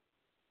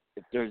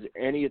 if there's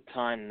any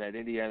time that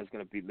Indiana's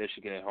going to beat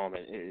Michigan at home,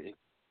 it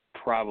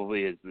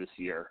probably is this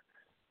year.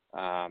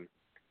 And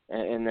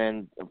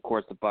then, of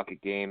course, the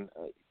bucket game.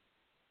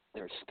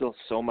 There's still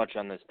so much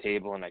on this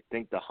table, and I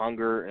think the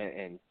hunger,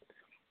 and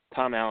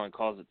Tom Allen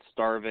calls it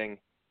starving.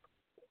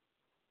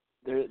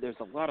 There's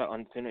a lot of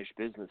unfinished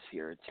business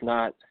here. It's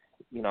not,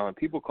 and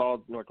people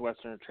called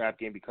Northwestern a trap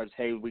game because,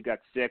 hey, we got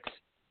 6,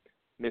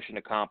 mission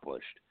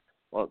accomplished.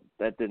 Well,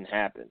 that didn't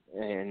happen.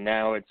 And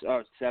now it's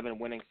 7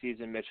 winning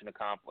season, mission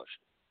accomplished.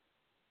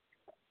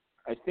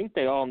 I think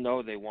they all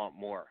know they want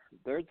more.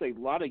 There's a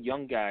lot of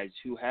young guys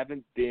who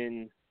haven't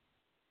been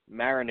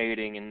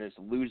marinating in this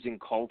losing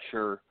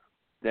culture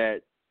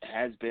that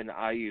has been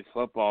IU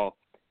football,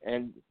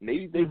 and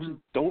maybe they just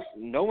don't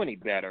know any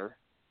better,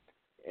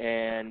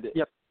 and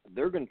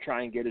they're going to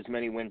try and get as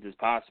many wins as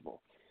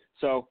possible.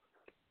 So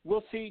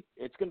we'll see.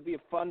 It's going to be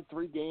a fun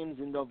 3 games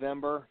in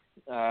November.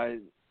 I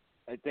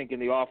think in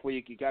the off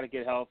week you got to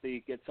get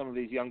healthy, get some of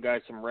these young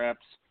guys some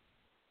reps,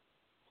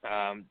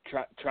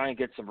 try and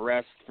get some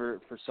rest for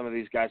some of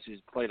these guys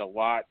who's played a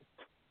lot.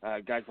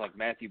 Guys like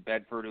Matthew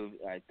Bedford, who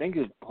I think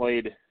has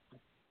played.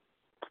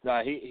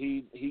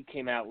 He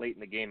came out late in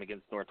the game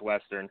against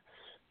Northwestern,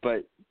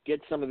 but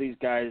get some of these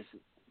guys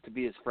to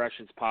be as fresh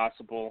as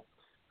possible,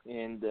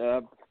 and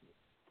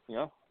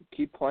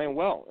keep playing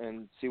well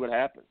and see what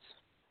happens.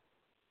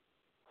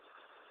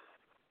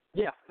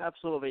 Yeah,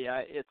 absolutely.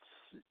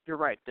 You're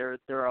right. There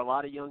are a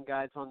lot of young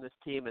guys on this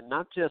team, and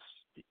not just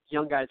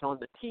young guys on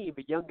the team,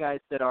 but young guys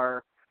that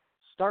are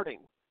starting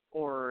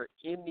or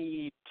in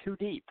the 2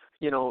 deep,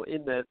 in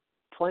the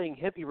playing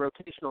heavy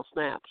rotational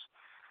snaps.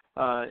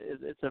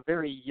 It's a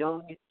very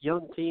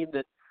young team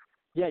that,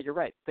 yeah, you're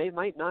right. They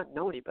might not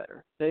know any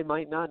better. They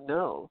might not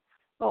know,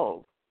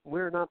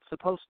 we're not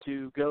supposed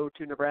to go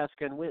to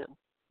Nebraska and win.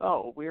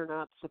 We're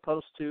not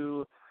supposed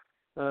to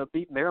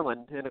beat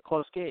Maryland in a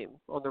close game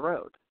on the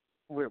road.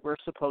 We're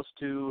supposed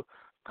to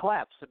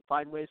collapse and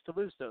find ways to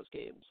lose those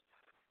games.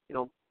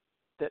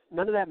 That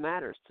none of that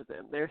matters to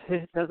them.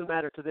 It doesn't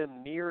matter to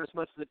them near as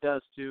much as it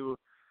does to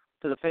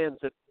the fans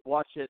that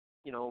watch it,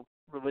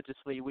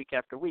 religiously week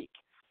after week.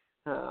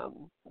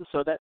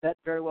 So that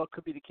very well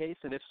could be the case,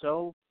 and if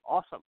so,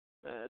 awesome.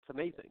 It's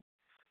amazing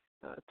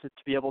to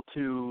be able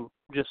to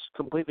just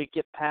completely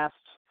get past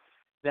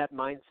that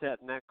mindset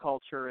and that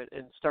culture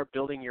and start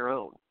building your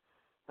own.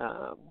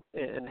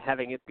 And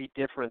having it be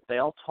different. They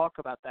all talk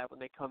about that when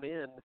they come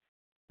in,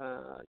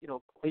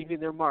 leaving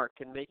their mark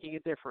and making a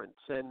difference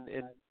and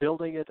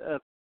building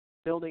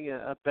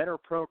a better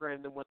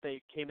program than what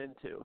they came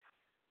into.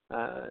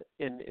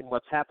 And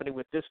what's happening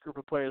with this group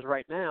of players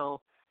right now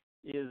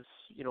is,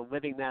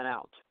 living that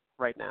out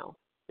right now.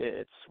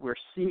 We're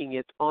seeing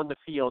it on the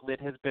field, and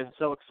it has been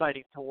so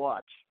exciting to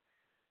watch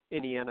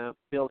Indiana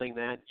building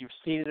that. You've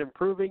seen it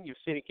improving. You've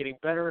seen it getting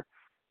better.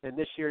 And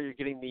this year you're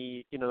getting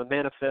the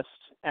manifest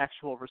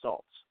actual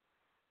results.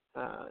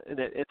 And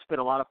it's been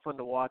a lot of fun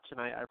to watch, and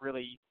I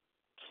really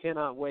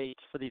cannot wait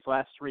for these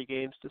last 3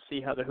 games to see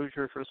how the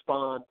Hoosiers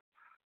respond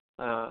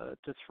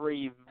to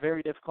 3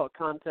 very difficult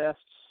contests.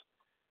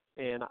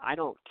 And I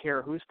don't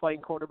care who's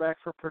playing quarterback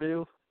for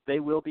Purdue. They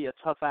will be a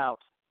tough out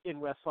in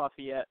West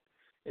Lafayette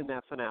in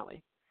that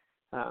finale.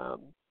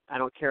 I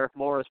don't care if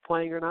Moore is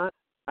playing or not.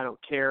 I don't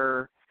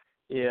care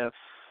if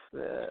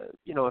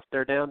if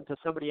they're down to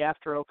somebody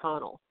after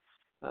O'Connell,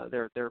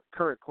 their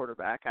current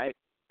quarterback.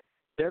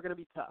 They're going to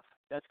be tough.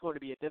 That's going to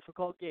be a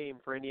difficult game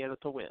for Indiana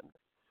to win.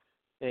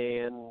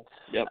 And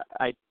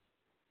I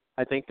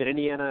think that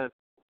Indiana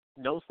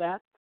knows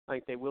that. I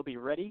think they will be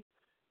ready.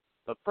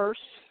 But first,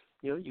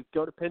 you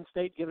go to Penn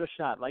State, give it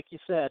a shot. Like you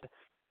said,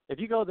 if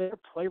you go there,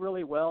 play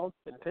really well,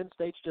 and Penn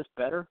State's just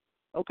better,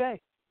 okay.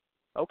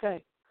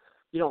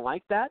 You don't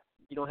like that?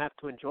 You don't have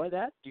to enjoy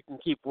that. You can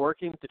keep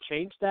working to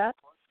change that.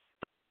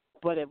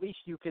 But at least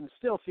you can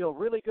still feel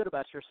really good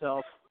about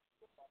yourself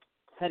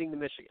heading to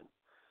Michigan.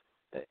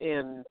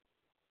 And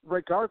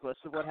regardless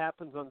of what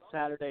happens on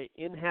Saturday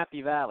in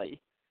Happy Valley,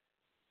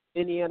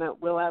 Indiana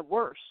will at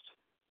worst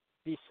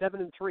be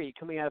 7-3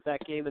 coming out of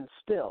that game and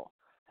still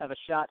have a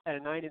shot at a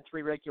 9-3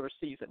 regular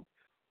season.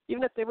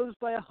 Even if they lose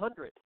by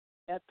 100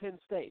 at Penn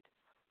State,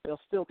 they'll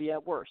still be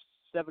at worst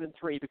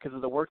 7-3 because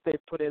of the work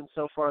they've put in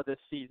so far this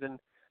season,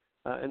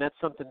 and that's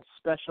something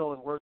special,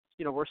 and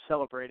we're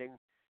celebrating.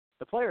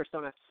 The players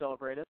don't have to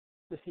celebrate it.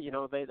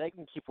 They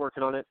can keep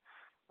working on it.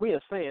 We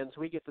as fans,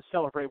 we get to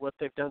celebrate what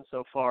they've done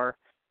so far,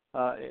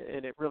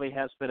 and it really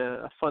has been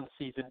a fun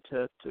season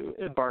to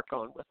embark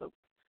on with them.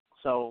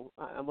 So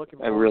I'm looking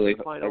forward to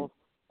the final.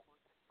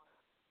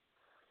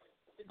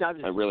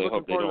 I really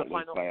hope they don't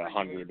lose by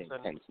 100 in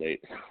Penn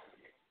State.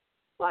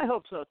 Well, I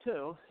hope so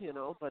too,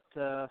 but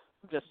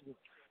just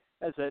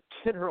as a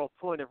general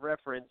point of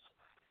reference,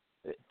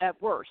 at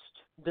worst,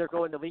 they're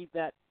going to leave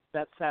that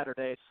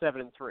Saturday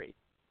 7-3.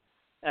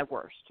 At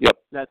worst. Yep.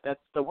 That's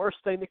the worst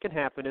thing that can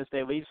happen is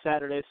they leave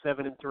Saturday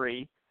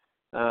 7-3,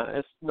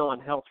 It's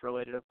non-health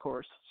related, of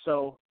course.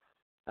 So,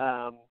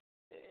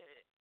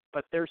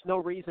 but there's no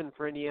reason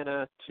for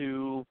Indiana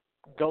to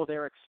go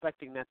there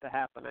expecting that to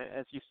happen.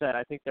 As you said,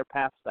 I think they're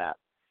past that.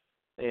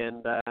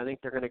 And I think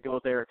they're going to go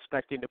there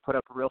expecting to put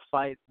up a real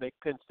fight, make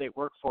Penn State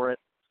work for it,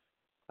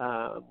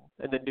 and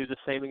then do the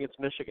same against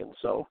Michigan.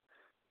 So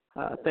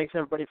thanks,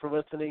 everybody, for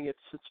listening.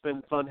 It's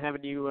been fun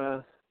having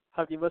you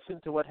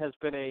listen to what has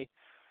been a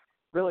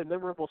really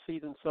memorable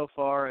season so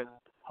far, and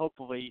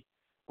hopefully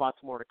lots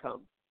more to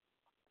come.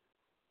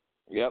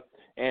 Yep.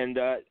 And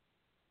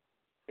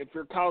if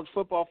you're a college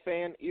football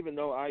fan, even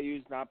though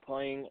IU's not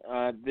playing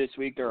this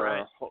week, there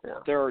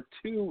are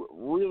two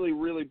really,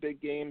 really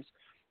big games.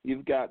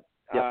 You've got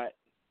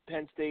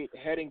Penn State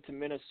heading to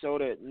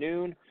Minnesota at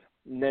noon,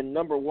 and then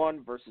number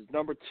 1 versus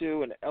number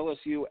 2 in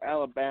LSU,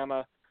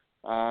 Alabama,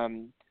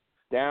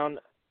 down.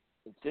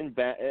 It's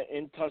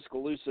in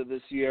Tuscaloosa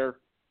this year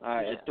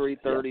at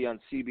 3:30 on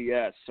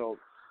CBS. So,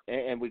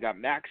 and we got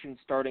Maction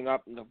starting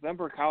up.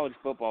 November college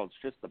football is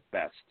just the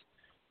best.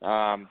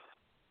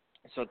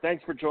 So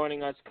thanks for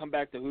joining us. Come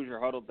back to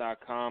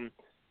HoosierHuddle.com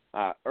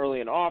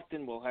early and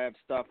often. We'll have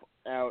stuff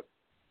out,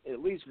 at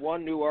least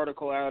one new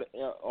article out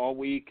all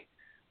week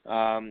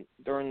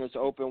during this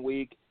open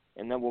week,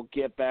 and then we'll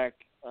get back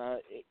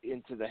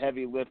into the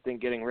heavy lifting,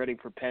 getting ready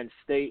for Penn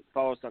State.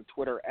 Follow us on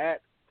Twitter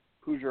at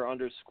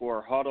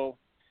Hoosier_Huddle,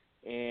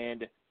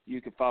 and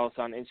you can follow us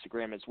on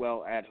Instagram as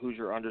well at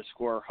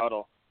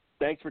Hoosier_Huddle.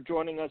 Thanks for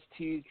joining us,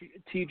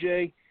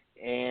 TJ,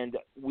 and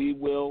we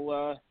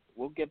will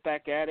we'll get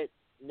back at it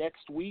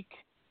next week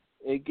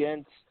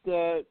against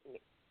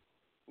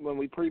when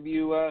we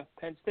preview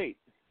Penn State.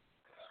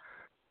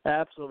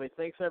 Absolutely.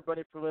 Thanks,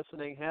 everybody, for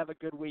listening. Have a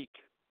good week.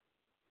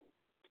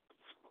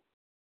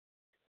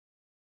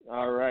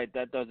 All right,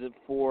 that does it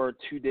for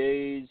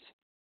today's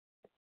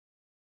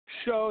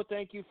show.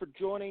 Thank you for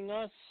joining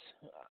us.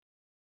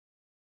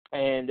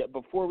 And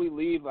before we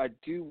leave, I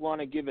do want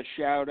to give a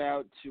shout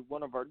out to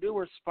one of our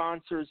newer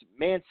sponsors,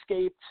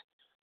 Manscaped.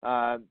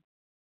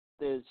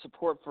 The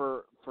support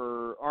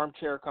for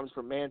Armchair comes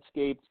from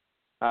Manscaped,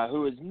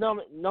 who is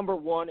number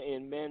 1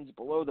 in men's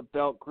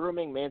below-the-belt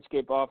grooming.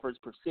 Manscaped offers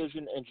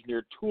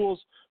precision-engineered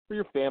tools for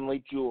your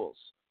family jewels.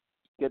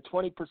 Get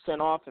 20%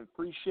 off and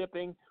free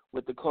shipping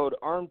with the code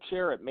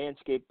ARMCHAIR at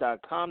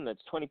manscaped.com.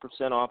 That's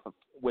 20% off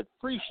with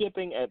free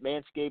shipping at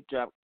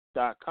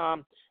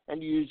manscaped.com,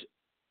 and use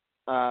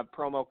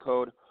promo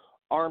code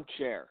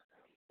ARMCHAIR.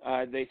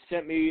 They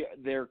sent me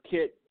their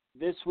kit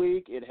this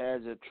week. It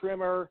has a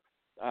trimmer,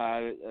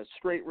 a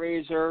straight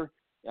razor,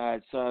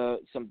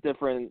 some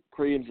different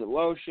creams and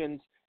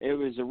lotions. It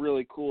was a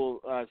really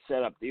cool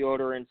setup.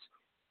 Deodorants,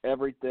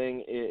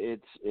 everything.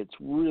 It's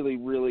really,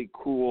 really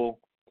cool.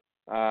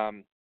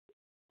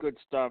 Good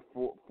stuff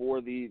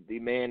for the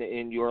man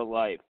in your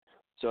life.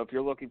 So if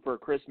you're looking for a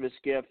Christmas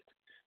gift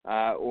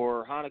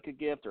or Hanukkah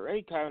gift or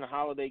any kind of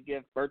holiday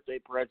gift, birthday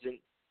present,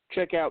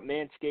 check out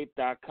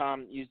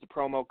manscaped.com. Use the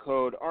promo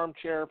code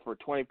ARMCHAIR for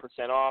 20%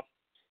 off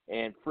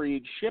and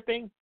free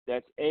shipping.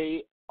 That's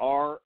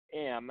ARMCHAIR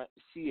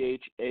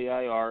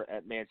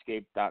at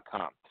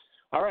manscaped.com.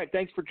 All right,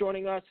 thanks for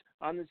joining us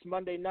on this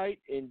Monday night.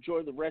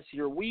 Enjoy the rest of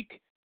your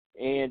week.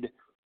 And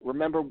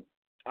remember,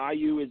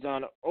 IU is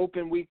on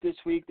open week this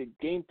week. The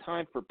game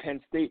time for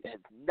Penn State has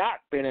not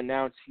been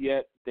announced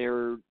yet.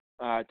 Their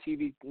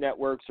TV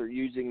networks are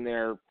using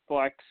their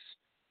Flex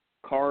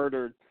card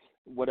or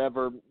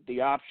whatever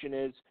the option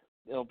is.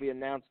 It'll be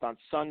announced on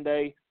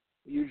Sunday,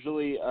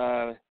 usually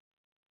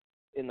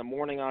in the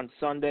morning on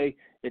Sunday.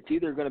 It's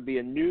either going to be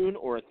a noon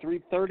or a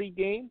 3:30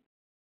 game,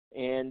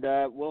 and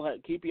we'll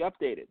keep you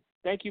updated.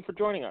 Thank you for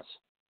joining us.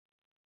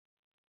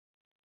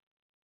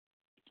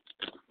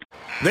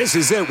 This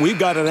is it. We've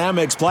got an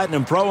Amex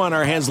Platinum Pro on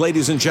our hands,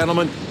 ladies and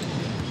gentlemen.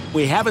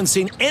 We haven't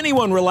seen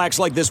anyone relax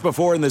like this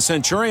before in the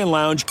Centurion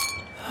Lounge.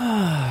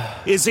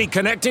 Is he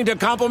connecting to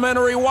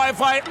complimentary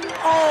Wi-Fi?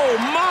 Oh,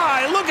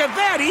 my. Look at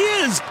that. He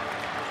is.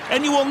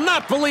 And you will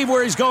not believe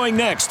where he's going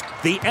next.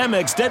 The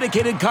Amex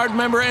dedicated card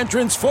member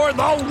entrance for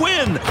the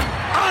win.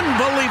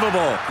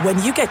 Unbelievable.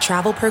 When you get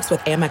travel perks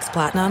with Amex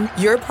Platinum,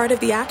 you're part of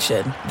the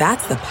action.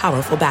 That's the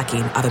powerful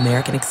backing of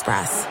American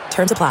Express.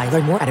 Terms apply.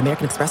 Learn more at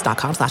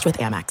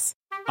americanexpress.com/withAmex.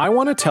 I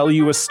want to tell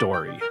you a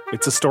story.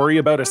 It's a story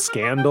about a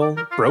scandal,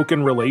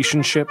 broken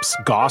relationships,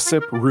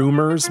 gossip,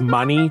 rumors,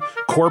 money,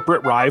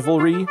 corporate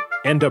rivalry,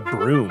 and a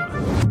broom.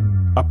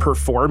 A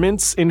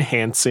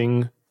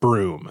performance-enhancing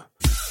broom.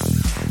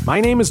 My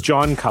name is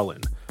John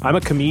Cullen. I'm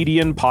a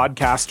comedian,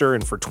 podcaster,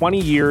 and for 20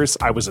 years,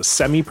 I was a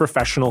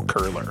semi-professional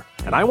curler.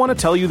 And I want to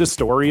tell you the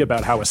story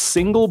about how a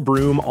single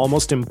broom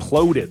almost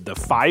imploded the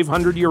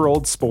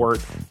 500-year-old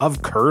sport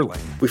of curling.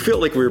 We felt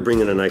like we were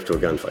bringing a knife to a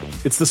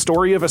gunfight. It's the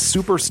story of a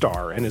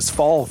superstar and his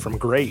fall from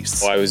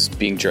grace. I was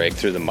being dragged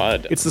through the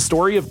mud. It's the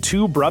story of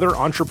two brother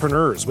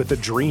entrepreneurs with a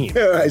dream.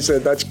 I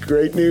said, that's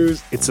great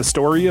news. It's a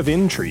story of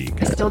intrigue.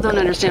 I still don't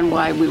understand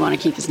why we want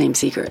to keep his name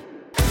secret.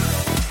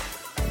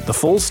 The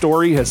full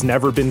story has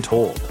never been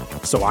told,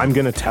 so I'm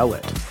going to tell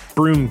it.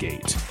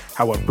 Broomgate,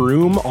 how a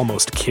broom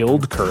almost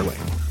killed curling.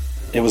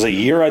 It was a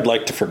year I'd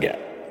like to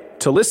forget.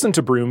 To listen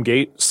to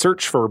Broomgate,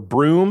 search for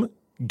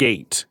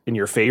Broomgate in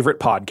your favorite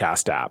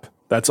podcast app.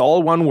 That's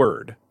all one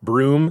word,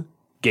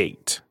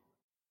 Broomgate.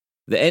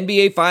 The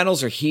NBA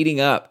Finals are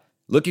heating up.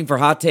 Looking for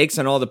hot takes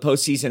on all the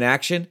postseason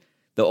action?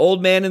 The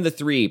Old Man and the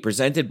Three,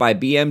 presented by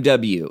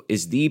BMW,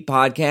 is the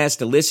podcast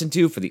to listen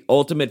to for the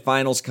ultimate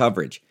finals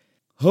coverage.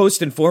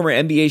 Host and former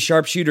NBA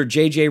sharpshooter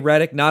JJ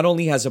Redick not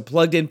only has a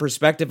plugged-in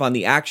perspective on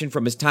the action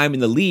from his time in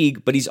the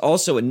league, but he's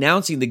also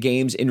announcing the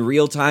games in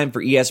real time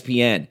for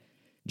ESPN.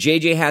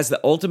 JJ has the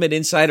ultimate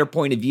insider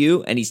point of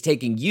view, and he's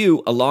taking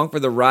you along for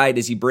the ride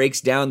as he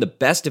breaks down the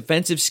best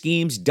defensive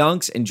schemes,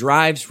 dunks, and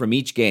drives from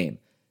each game.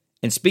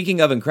 And speaking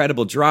of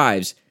incredible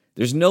drives,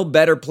 there's no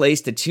better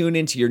place to tune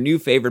into your new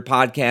favorite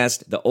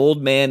podcast, The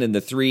Old Man and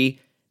the Three,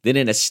 than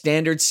in a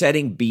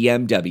standard-setting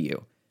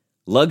BMW.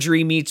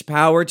 Luxury meets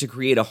power to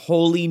create a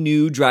wholly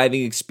new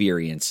driving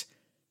experience.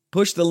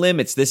 Push the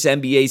limits this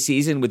NBA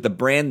season with the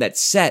brand that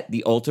set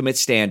the ultimate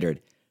standard.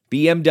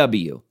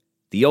 BMW,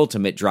 the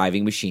ultimate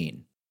driving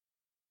machine.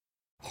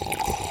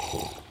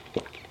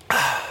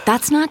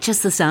 That's not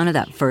just the sound of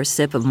that first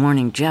sip of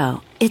Morning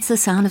Joe. It's the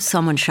sound of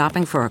someone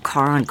shopping for a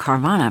car on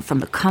Carvana from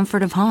the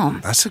comfort of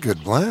home. That's a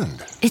good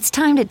blend. It's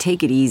time to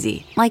take it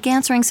easy, like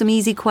answering some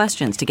easy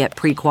questions to get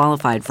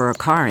pre-qualified for a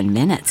car in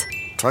minutes.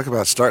 Talk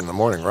about starting the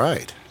morning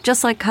right.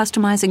 Just like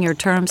customizing your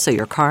terms so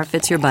your car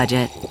fits your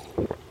budget.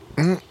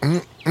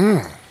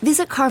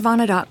 Visit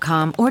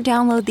Carvana.com or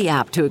download the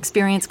app to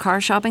experience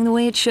car shopping the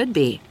way it should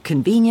be.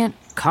 Convenient,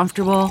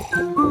 comfortable.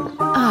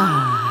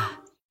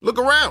 Look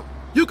around.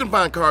 You can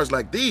find cars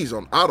like these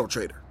on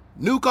AutoTrader.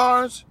 New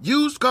cars,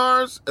 used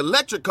cars,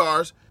 electric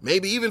cars,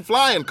 maybe even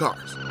flying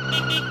cars.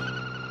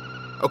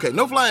 Okay,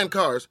 no flying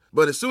cars,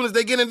 but as soon as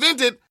they get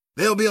invented,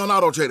 they'll be on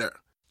AutoTrader.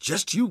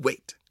 Just you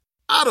wait.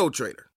 AutoTrader.